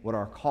beginning, what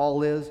our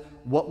call is,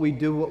 what we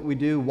do,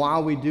 why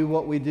we do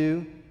what we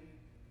do,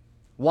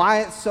 why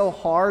it's so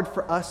hard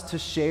for us to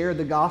share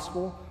the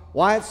gospel,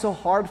 why it's so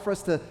hard for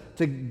us to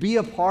be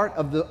a part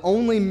of the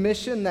only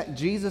mission that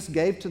Jesus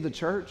gave to the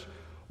church,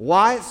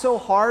 why it's so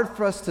hard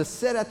for us to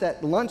sit at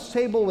that lunch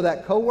table with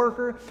that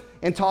coworker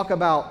and talk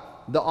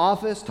about the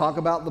office, talk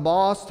about the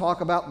boss, talk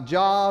about the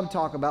job,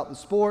 talk about the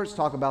sports,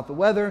 talk about the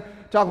weather,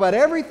 talk about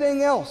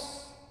everything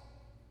else.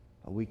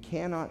 But we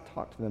cannot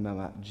talk to them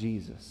about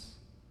Jesus.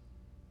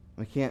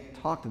 We can't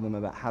talk to them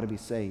about how to be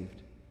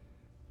saved.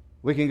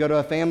 We can go to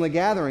a family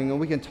gathering and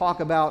we can talk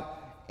about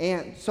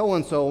Aunt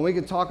so-and-so, and we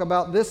can talk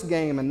about this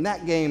game and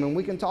that game, and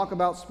we can talk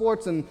about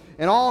sports and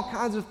all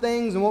kinds of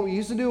things and what we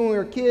used to do when we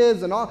were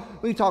kids, and all.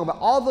 We can talk about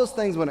all those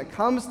things. When it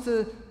comes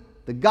to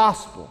the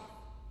gospel,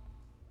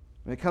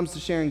 when it comes to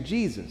sharing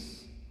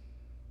Jesus,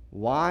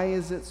 why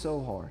is it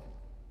so hard?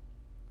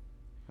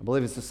 I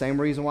believe it's the same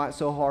reason why it's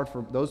so hard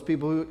for those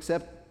people who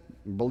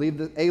believe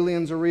that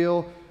aliens are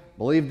real,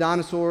 believe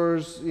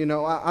dinosaurs.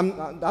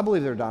 I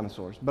believe they're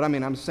dinosaurs, but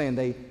I'm saying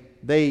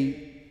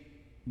they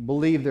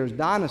believe there's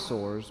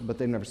dinosaurs, but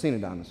they've never seen a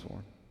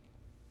dinosaur.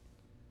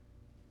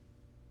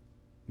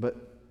 But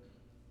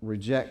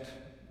reject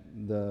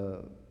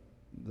the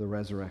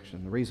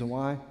resurrection. The reason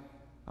why,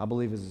 I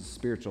believe, is a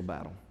spiritual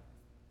battle.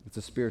 It's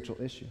a spiritual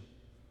issue.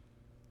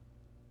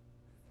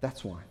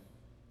 That's why.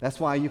 That's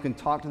why you can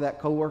talk to that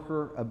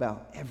coworker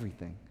about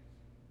everything.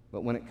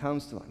 But when it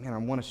comes to, I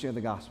want to share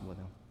the gospel with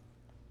them,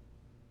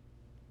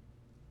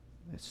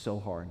 it's so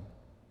hard.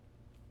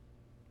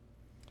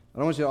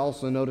 I want you to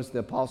also notice the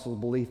apostle's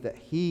belief that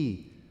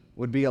he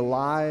would be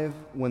alive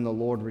when the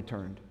Lord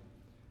returned.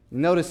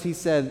 Notice he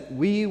said,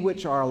 "We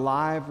which are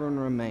alive and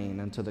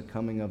remain until the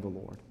coming of the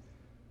Lord."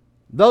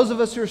 Those of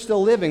us who are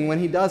still living when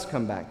he does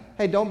come back.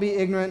 Hey, don't be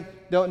ignorant.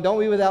 Don't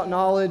be without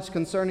knowledge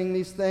concerning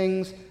these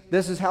things.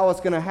 This is how it's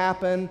going to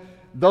happen.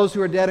 Those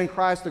who are dead in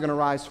Christ are going to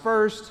rise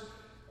first.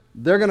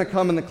 They're going to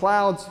come in the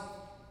clouds.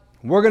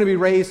 We're going to be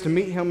raised to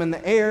meet him in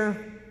the air.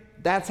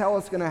 That's how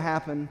it's going to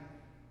happen.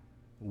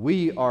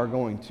 We are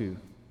going to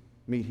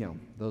meet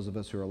him, those of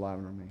us who are alive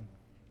and remain.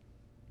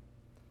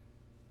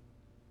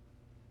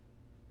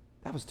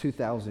 That was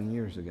 2,000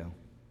 years ago.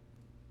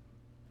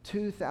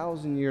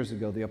 2,000 years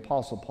ago, the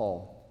Apostle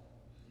Paul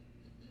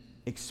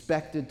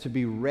expected to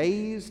be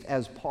raised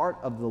as part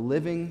of the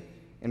living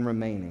and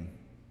remaining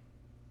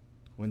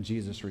when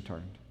Jesus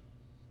returned.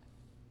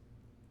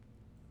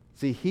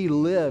 See, he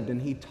lived and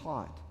he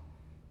taught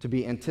to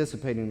be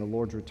anticipating the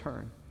Lord's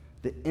return,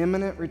 the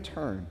imminent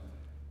return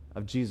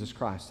of Jesus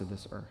Christ to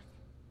this earth.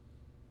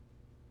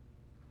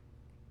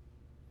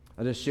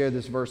 I just shared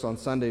this verse on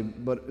Sunday,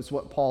 but it's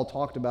what Paul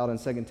talked about in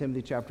 2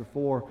 Timothy chapter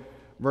 4,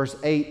 verse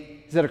 8.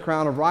 He said a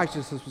crown of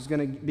righteousness was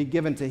going to be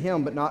given to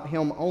him, but not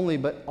him only,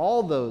 but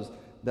all those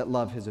that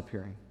love his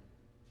appearing,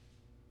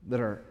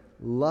 that are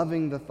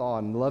loving the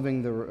thought and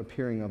loving the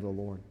appearing of the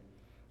Lord.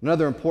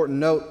 Another important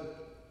note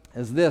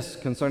is this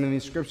concerning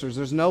these scriptures.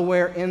 There's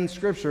nowhere in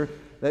Scripture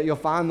that you'll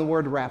find the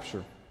word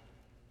rapture.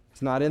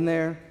 It's not in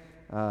there.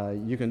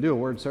 You can do a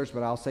word search,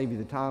 but I'll save you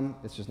the time.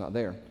 It's just not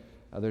there.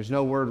 There's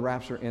no word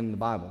rapture in the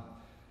Bible.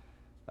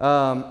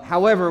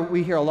 However,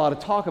 we hear a lot of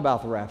talk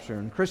about the rapture,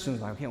 and Christians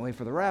are like, I can't wait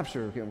for the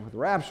rapture, I can't wait for the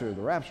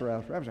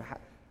rapture.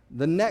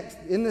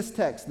 In this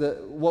text,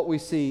 what we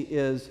see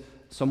is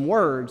some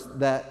words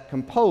that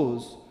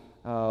compose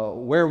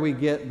where we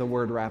get the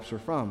word rapture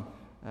from.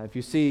 If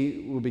you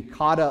see, we'll be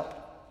caught up.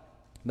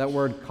 That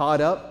word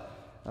caught up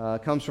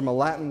comes from a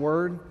Latin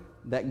word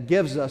that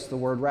gives us the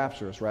word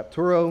rapture. It's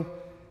rapturo.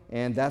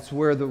 And that's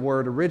where the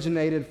word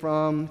originated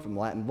from the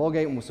Latin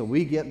Vulgate, and so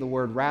we get the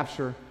word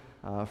rapture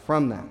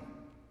from that.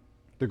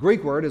 The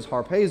Greek word is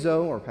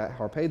harpazo, or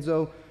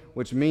harpazo,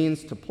 which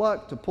means to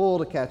pluck, to pull,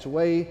 to catch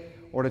away,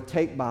 or to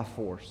take by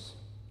force.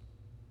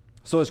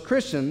 So as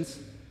Christians,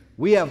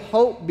 we have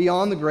hope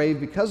beyond the grave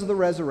because of the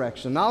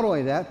resurrection. Not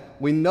only that,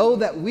 we know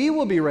that we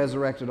will be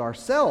resurrected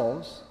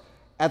ourselves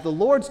at the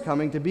Lord's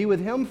coming to be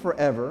with him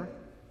forever.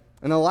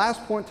 And the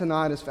last point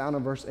tonight is found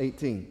in verse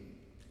 18.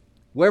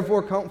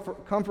 Wherefore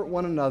comfort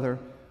one another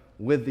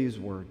with these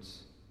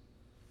words.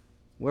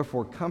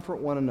 Wherefore comfort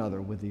one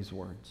another with these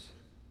words.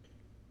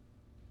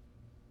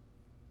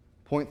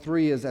 Point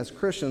 3 is, as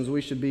Christians,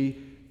 we should be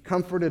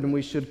comforted and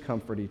we should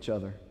comfort each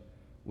other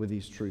with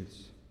these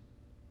truths.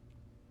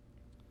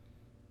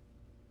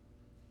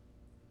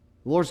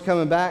 The Lord's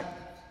coming back.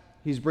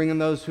 He's bringing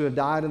those who have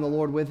died in the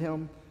Lord with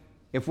him.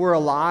 If we're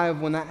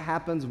alive when that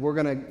happens, we're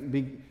going to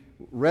be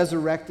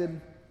resurrected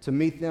to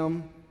meet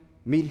him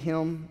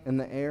in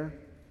the air.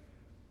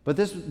 But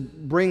this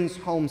brings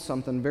home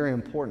something very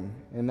important,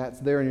 and that's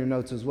there in your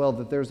notes as well,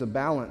 that there's a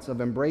balance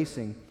of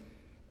embracing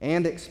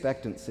and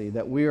expectancy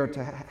that we are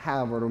to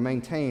have or to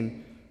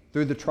maintain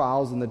through the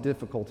trials and the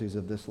difficulties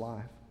of this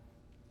life.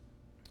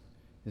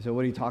 And so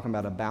what are you talking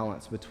about? A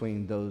balance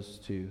between those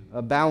two.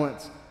 A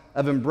balance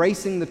of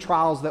embracing the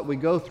trials that we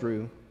go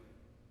through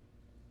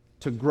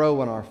to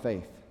grow in our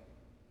faith.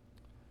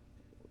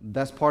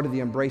 That's part of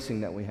the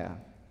embracing that we have.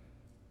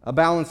 a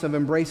balance of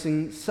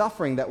embracing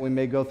suffering that we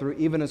may go through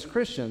even as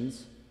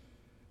Christians,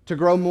 to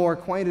grow more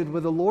acquainted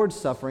with the Lord's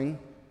suffering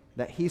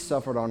that He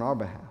suffered on our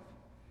behalf.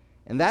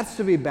 And that's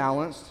to be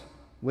balanced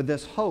with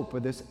this hope,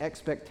 with this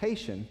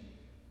expectation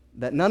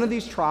that none of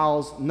these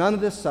trials, none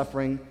of this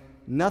suffering,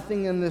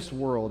 nothing in this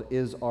world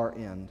is our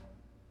end.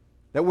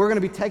 That we're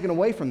going to be taken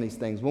away from these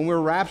things. When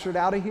we're raptured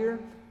out of here,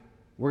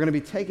 we're going to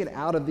be taken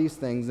out of these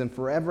things and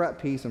forever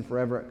at peace and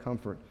forever at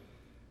comfort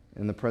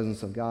in the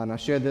presence of God. And I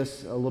shared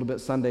this a little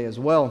bit Sunday as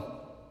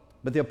well.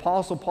 But the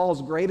Apostle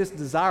Paul's greatest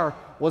desire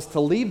was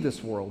to leave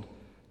this world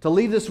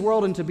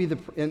and to be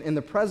in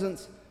the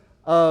presence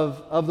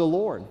of the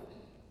Lord.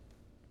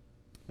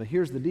 But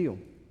here's the deal.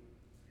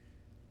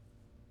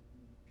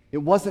 It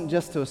wasn't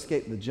just to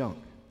escape the junk.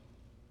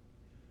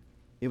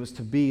 It was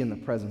to be in the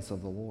presence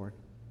of the Lord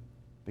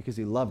because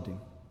he loved him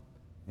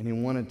and he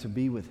wanted to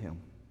be with him.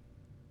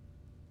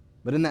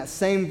 But in that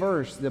same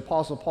verse, the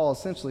Apostle Paul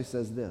essentially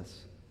says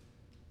this: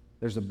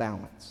 there's a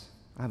balance.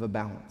 I have a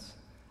balance.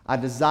 I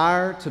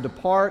desire to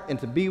depart and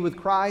to be with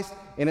Christ,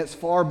 and it's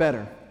far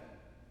better.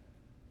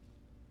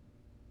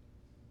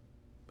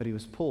 But he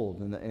was pulled,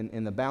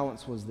 and the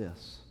balance was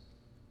this: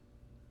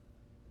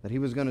 that he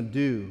was going to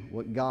do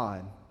what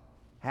God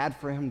had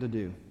for him to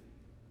do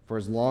for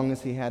as long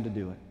as he had to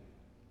do it,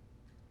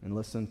 and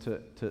listen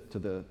to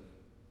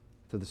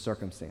the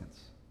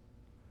circumstance,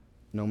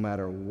 no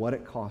matter what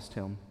it cost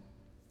him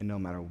and no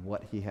matter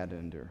what he had to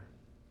endure.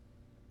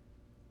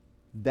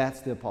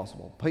 That's the Apostle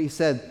Paul. But he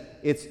said,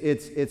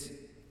 it's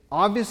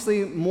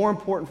obviously more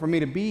important for me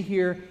to be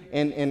here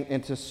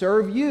and to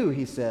serve you,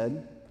 he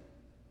said,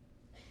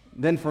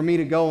 than for me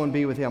to go and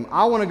be with him.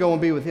 I want to go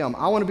and be with him.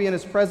 I want to be in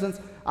his presence.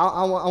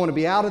 I want to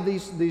be out of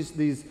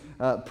these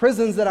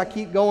prisons that I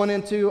keep going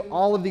into,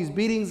 all of these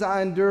beatings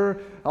I endure,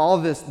 all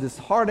of this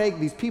heartache,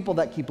 these people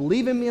that keep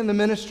leaving me in the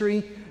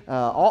ministry,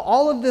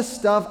 all of this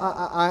stuff.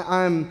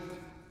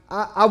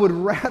 I would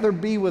rather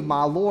be with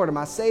my Lord and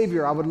my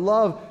Savior. I would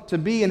love to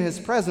be in his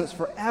presence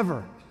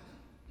forever.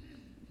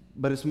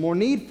 But it's more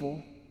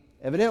needful,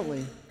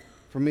 evidently,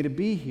 for me to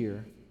be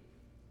here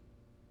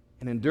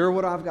and endure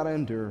what I've got to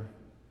endure,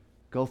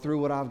 go through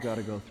what I've got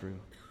to go through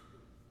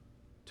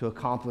to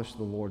accomplish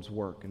the Lord's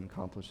work and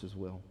accomplish his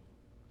will.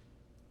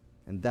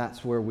 And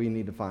that's where we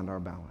need to find our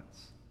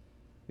balance.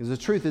 Because the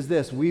truth is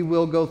this: we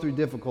will go through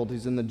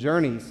difficulties in the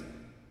journeys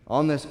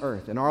on this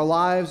earth. In our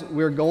lives,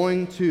 we're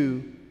going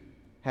to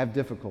have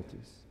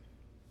difficulties.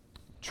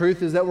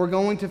 Truth is that we're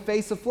going to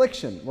face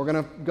affliction. We're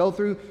going to go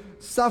through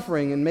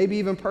suffering and maybe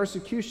even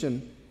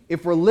persecution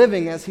if we're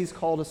living as he's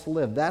called us to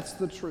live. That's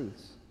the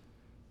truth.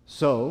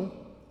 So,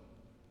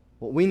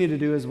 what we need to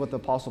do is what the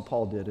Apostle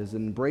Paul did, is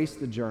embrace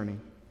the journey,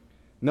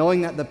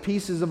 knowing that the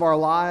pieces of our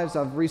lives,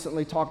 I've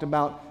recently talked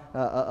about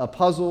a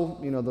puzzle,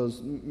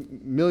 those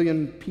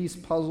million-piece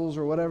puzzles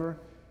or whatever,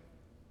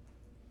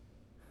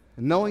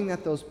 and knowing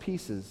that those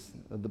pieces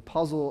of the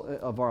puzzle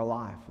of our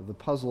life, of the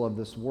puzzle of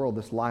this world,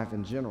 this life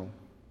in general,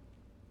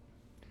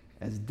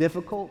 as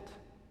difficult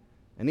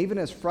and even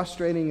as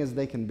frustrating as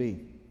they can be.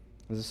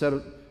 As I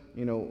said,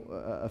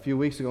 a few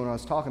weeks ago when I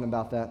was talking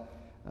about that,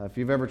 if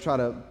you've ever tried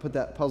to put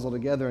that puzzle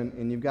together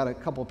and you've got a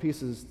couple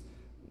pieces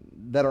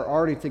that are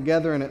already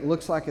together and it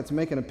looks like it's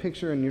making a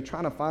picture and you're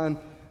trying to find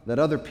that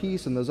other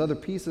piece and those other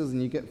pieces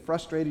and you get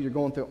frustrated, you're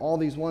going through all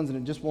these ones and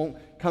it just won't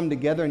come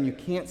together and you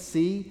can't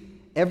see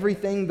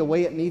everything the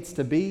way it needs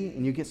to be,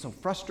 and you get so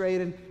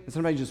frustrated and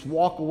sometimes you just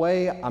walk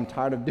away. I'm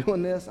tired of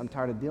doing this. I'm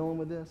tired of dealing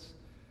with this.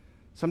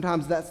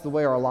 Sometimes that's the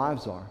way our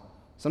lives are.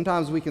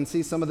 Sometimes we can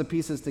see some of the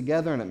pieces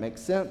together and it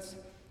makes sense,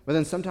 but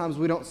then sometimes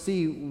we don't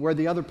see where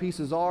the other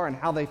pieces are and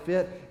how they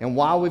fit and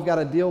why we've got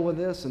to deal with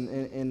this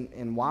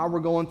and why we're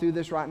going through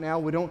this right now.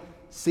 We don't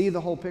see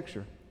the whole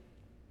picture.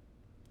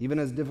 Even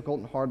as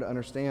difficult and hard to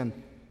understand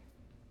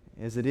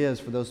as it is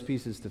for those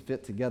pieces to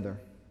fit together,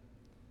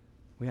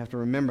 we have to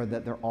remember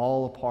that they're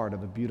all a part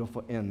of a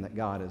beautiful end that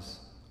God has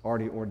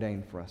already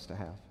ordained for us to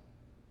have.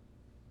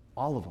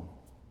 All of them.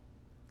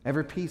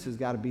 Every piece has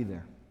got to be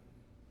there.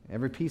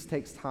 Every piece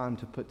takes time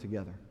to put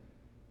together.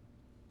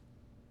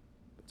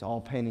 It's all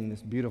painting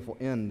this beautiful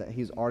end that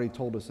he's already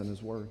told us in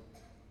his word.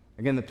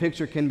 Again, the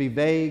picture can be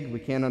vague, we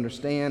can't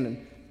understand, and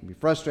it can be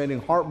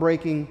frustrating,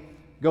 heartbreaking,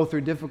 go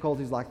through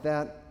difficulties like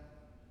that.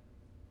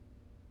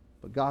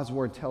 But God's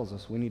word tells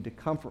us we need to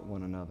comfort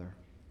one another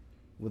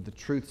with the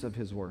truths of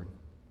his word.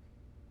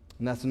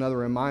 And that's another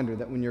reminder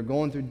that when you're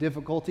going through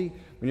difficulty,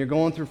 when you're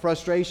going through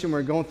frustration, when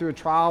you're going through a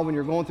trial, when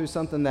you're going through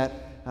something that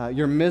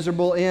you're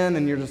miserable in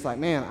and you're just like,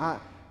 man,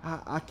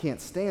 I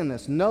can't stand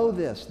this. Know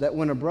this, that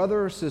when a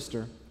brother or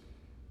sister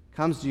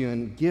comes to you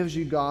and gives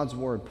you God's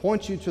word,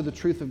 points you to the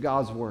truth of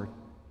God's word,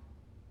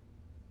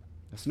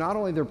 it's not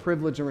only their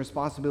privilege and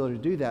responsibility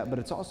to do that, but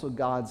it's also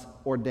God's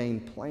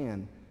ordained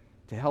plan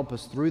to help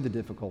us through the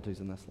difficulties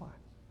in this life.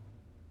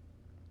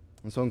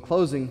 And so in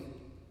closing,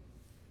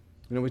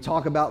 we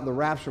talk about the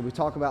rapture, we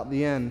talk about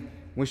the end,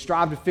 we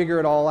strive to figure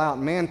it all out.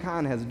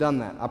 Mankind has done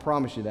that, I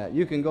promise you that.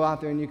 You can go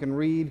out there and you can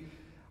read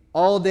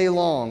all day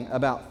long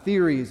about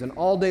theories and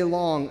all day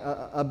long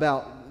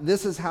about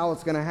this is how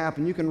it's going to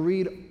happen. You can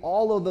read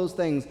all of those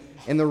things.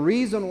 And the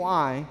reason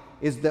why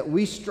is that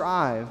we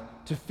strive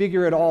to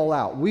figure it all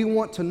out. We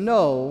want to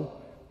know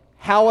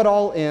how it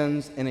all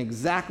ends and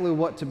exactly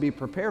what to be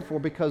prepared for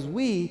because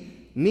we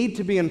need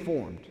to be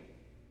informed.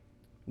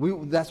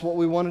 That's what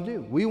we want to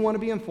do. We want to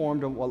be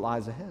informed of what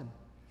lies ahead.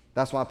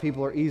 That's why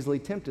people are easily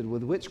tempted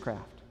with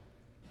witchcraft,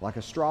 like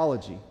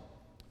astrology,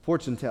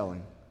 fortune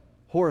telling,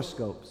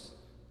 horoscopes,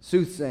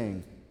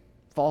 soothsaying,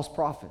 false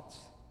prophets,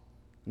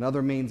 and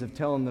other means of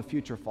telling the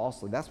future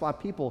falsely. That's why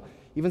people,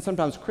 even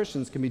sometimes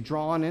Christians, can be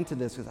drawn into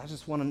this because I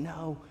just want to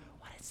know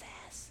what it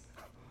says.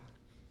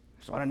 I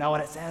just want to know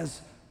what it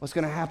says. What's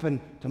going to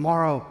happen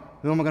tomorrow?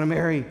 Who am I going to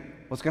marry?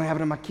 What's going to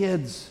happen to my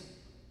kids?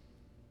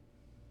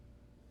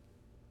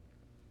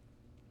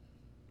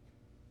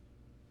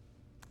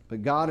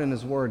 But God in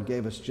His Word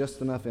gave us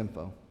just enough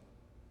info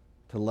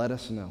to let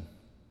us know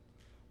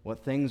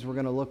what things were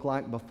going to look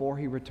like before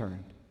He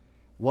returned,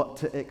 what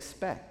to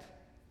expect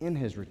in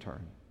His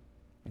return,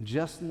 and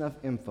just enough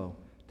info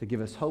to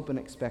give us hope and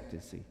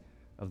expectancy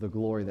of the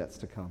glory that's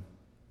to come.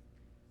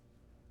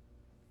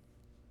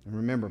 And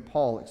remember,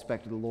 Paul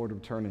expected the Lord to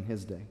return in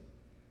his day.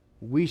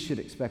 We should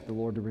expect the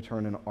Lord to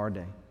return in our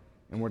day,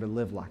 and we're to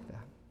live like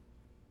that.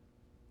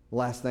 The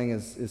last thing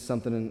is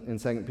something in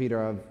 2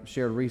 Peter I've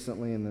shared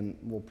recently, and then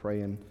we'll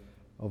pray and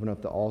open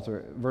up the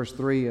altar. Verse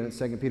 3 in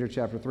 2 Peter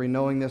chapter 3,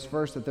 knowing this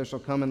first, that there shall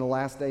come in the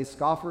last days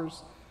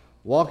scoffers,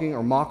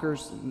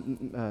 mockers,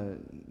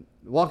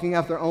 walking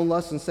after their own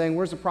lusts and saying,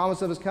 where's the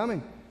promise of His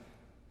coming?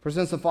 For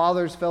since the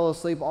fathers fell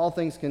asleep, all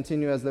things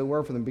continue as they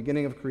were from the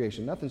beginning of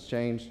creation. Nothing's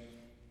changed.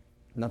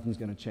 Nothing's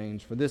going to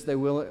change. For this they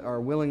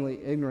are willingly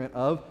ignorant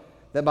of,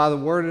 that by the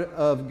word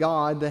of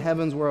God the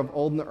heavens were of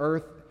old, and the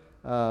earth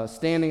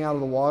standing out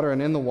of the water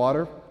and in the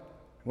water,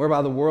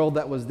 whereby the world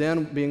that was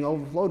then being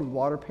overflowed with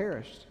water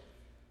perished.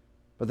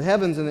 But the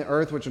heavens and the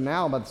earth, which are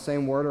now by the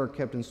same word, are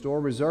kept in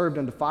store, reserved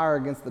unto fire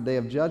against the day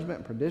of judgment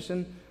and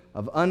perdition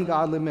of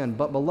ungodly men.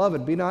 But,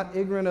 beloved, be not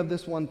ignorant of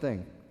this one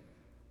thing,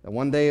 that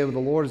one day of the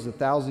Lord is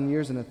 1,000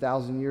 years, and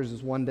 1,000 years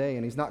is one day.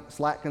 And He's not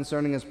slack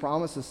concerning His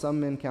promise, as some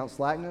men count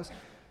slackness,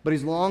 but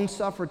He's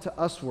long-suffered to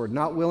usward,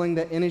 not willing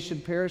that any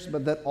should perish,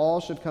 but that all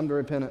should come to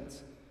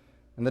repentance.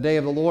 And the day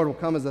of the Lord will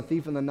come as a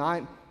thief in the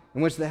night,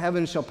 in which the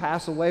heavens shall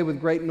pass away with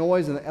great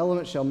noise, and the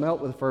elements shall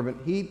melt with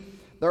fervent heat.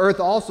 The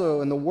earth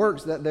also and the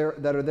works that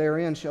are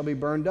therein shall be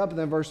burned up. And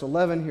then verse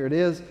 11, here it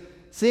is.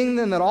 Seeing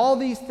then that all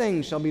these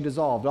things shall be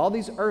dissolved, all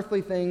these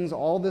earthly things,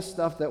 all this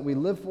stuff that we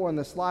live for in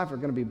this life are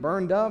going to be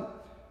burned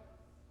up.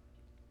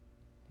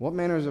 What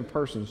manners of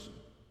persons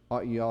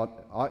ought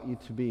you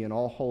to be in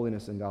all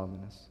holiness and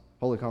godliness?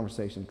 Holy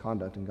conversation,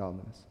 conduct, and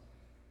godliness.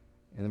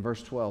 And in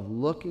verse 12,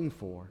 looking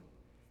for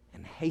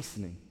and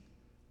hastening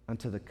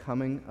unto the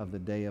coming of the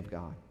day of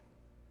God,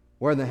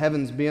 where the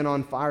heavens being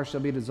on fire shall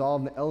be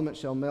dissolved, and the elements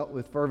shall melt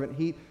with fervent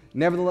heat.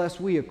 Nevertheless,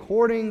 we,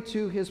 according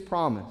to His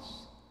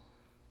promise,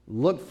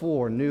 look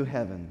for new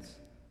heavens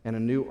and a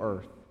new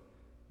earth,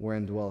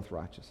 wherein dwelleth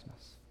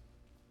righteousness.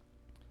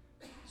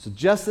 So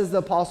just as the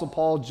Apostle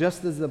Paul,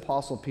 just as the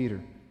Apostle Peter,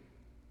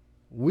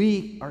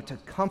 we are to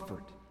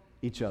comfort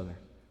each other.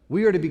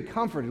 We are to be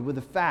comforted with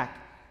the fact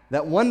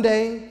that one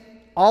day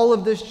all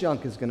of this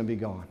junk is going to be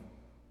gone.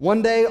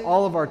 One day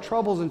all of our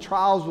troubles and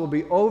trials will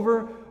be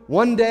over.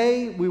 One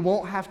day we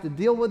won't have to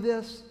deal with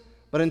this.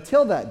 But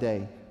until that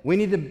day, we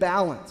need to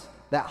balance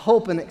that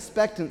hope and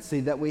expectancy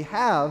that we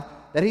have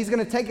that He's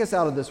going to take us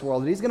out of this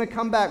world, that He's going to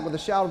come back with the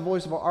shout of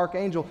voice of our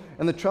archangel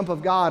and the trump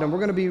of God, and we're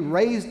going to be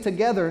raised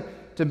together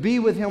to be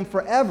with Him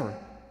forever.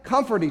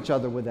 Comfort each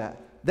other with that.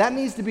 That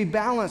needs to be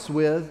balanced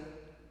with,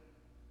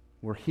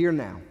 we're here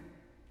now.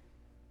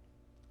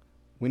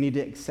 We need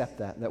to accept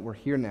that we're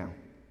here now.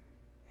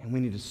 And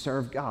we need to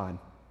serve God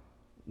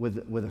with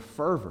a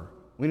fervor.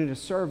 We need to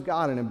serve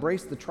God and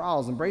embrace the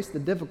trials, embrace the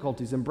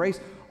difficulties, embrace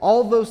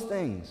all those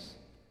things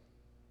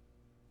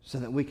so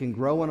that we can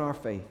grow in our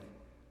faith.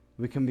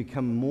 We can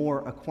become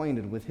more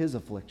acquainted with His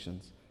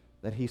afflictions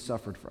that He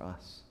suffered for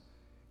us.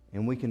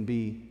 And we can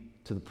be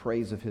to the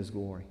praise of His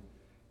glory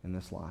in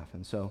this life.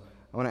 And so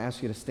I want to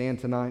ask you to stand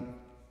tonight.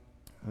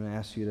 I'm going to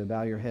ask you to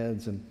bow your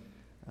heads, and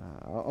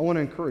I want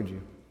to encourage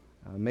you.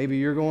 Maybe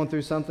you're going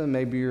through something.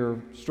 Maybe you're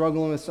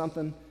struggling with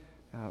something.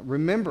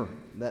 Remember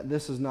that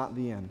this is not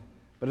the end.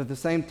 But at the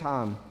same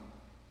time,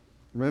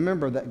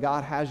 remember that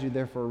God has you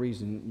there for a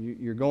reason.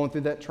 You're going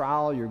through that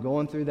trial. You're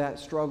going through that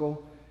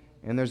struggle.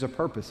 And there's a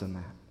purpose in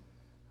that.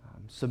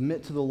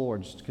 Submit to the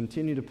Lord. Just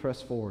continue to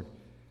press forward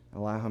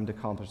and allow Him to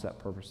accomplish that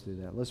purpose through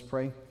that. Let's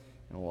pray,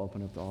 and we'll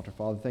open up the altar.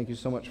 Father, thank you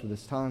so much for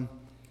this time.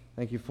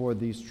 Thank you for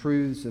these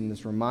truths and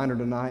this reminder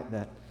tonight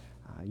that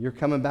you're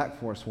coming back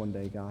for us one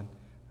day, God.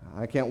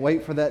 I can't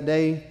wait for that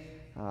day.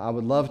 I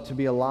would love to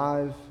be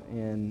alive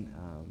and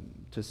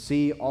to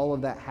see all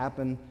of that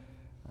happen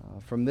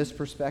from this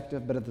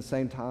perspective, but at the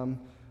same time,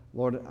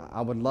 Lord,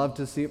 I would love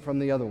to see it from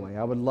the other way.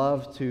 I would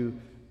love to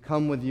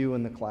come with you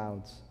in the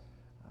clouds.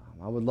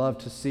 I would love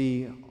to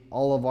see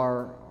all of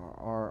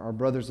our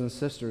brothers and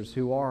sisters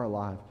who are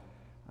alive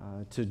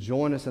to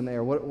join us in the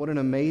air. What an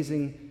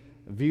amazing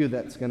view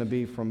that's going to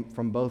be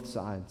from both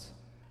sides.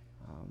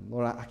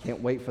 Lord, I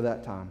can't wait for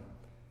that time.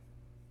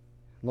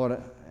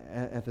 Lord,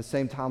 at the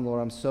same time,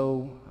 Lord, I'm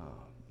so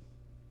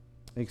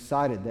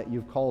excited that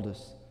you've called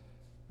us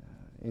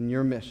in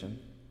your mission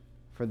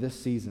for this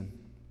season.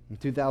 In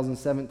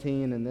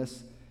 2017, in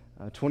this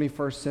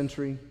 21st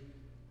century,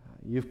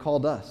 you've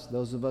called us,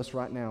 those of us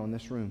right now in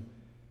this room,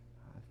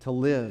 to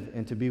live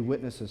and to be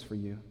witnesses for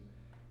you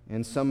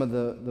in some of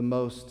the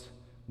most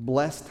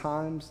blessed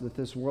times that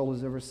this world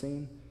has ever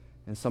seen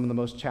and some of the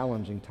most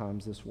challenging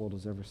times this world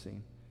has ever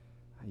seen.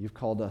 You've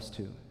called us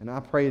to. And I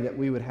pray that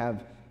we would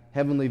have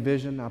heavenly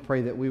vision. I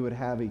pray that we would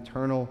have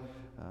eternal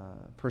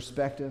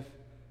perspective,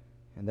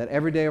 and that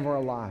every day of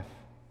our life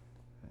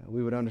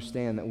we would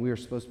understand that we are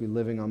supposed to be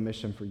living on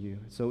mission for you.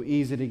 It's so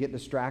easy to get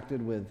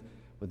distracted with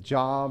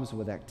jobs,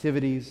 with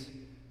activities.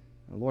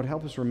 Lord,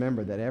 help us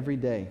remember that every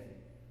day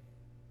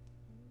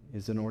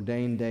is an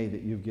ordained day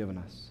that you've given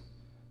us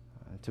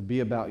to be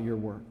about your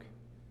work.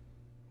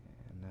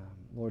 And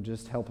Lord,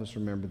 just help us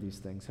remember these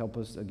things. Help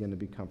us, again, to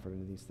be comforted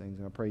in these things.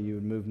 And I pray you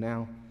would move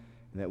now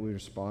and that we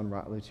respond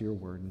rightly to your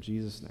word. In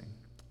Jesus' name,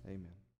 amen.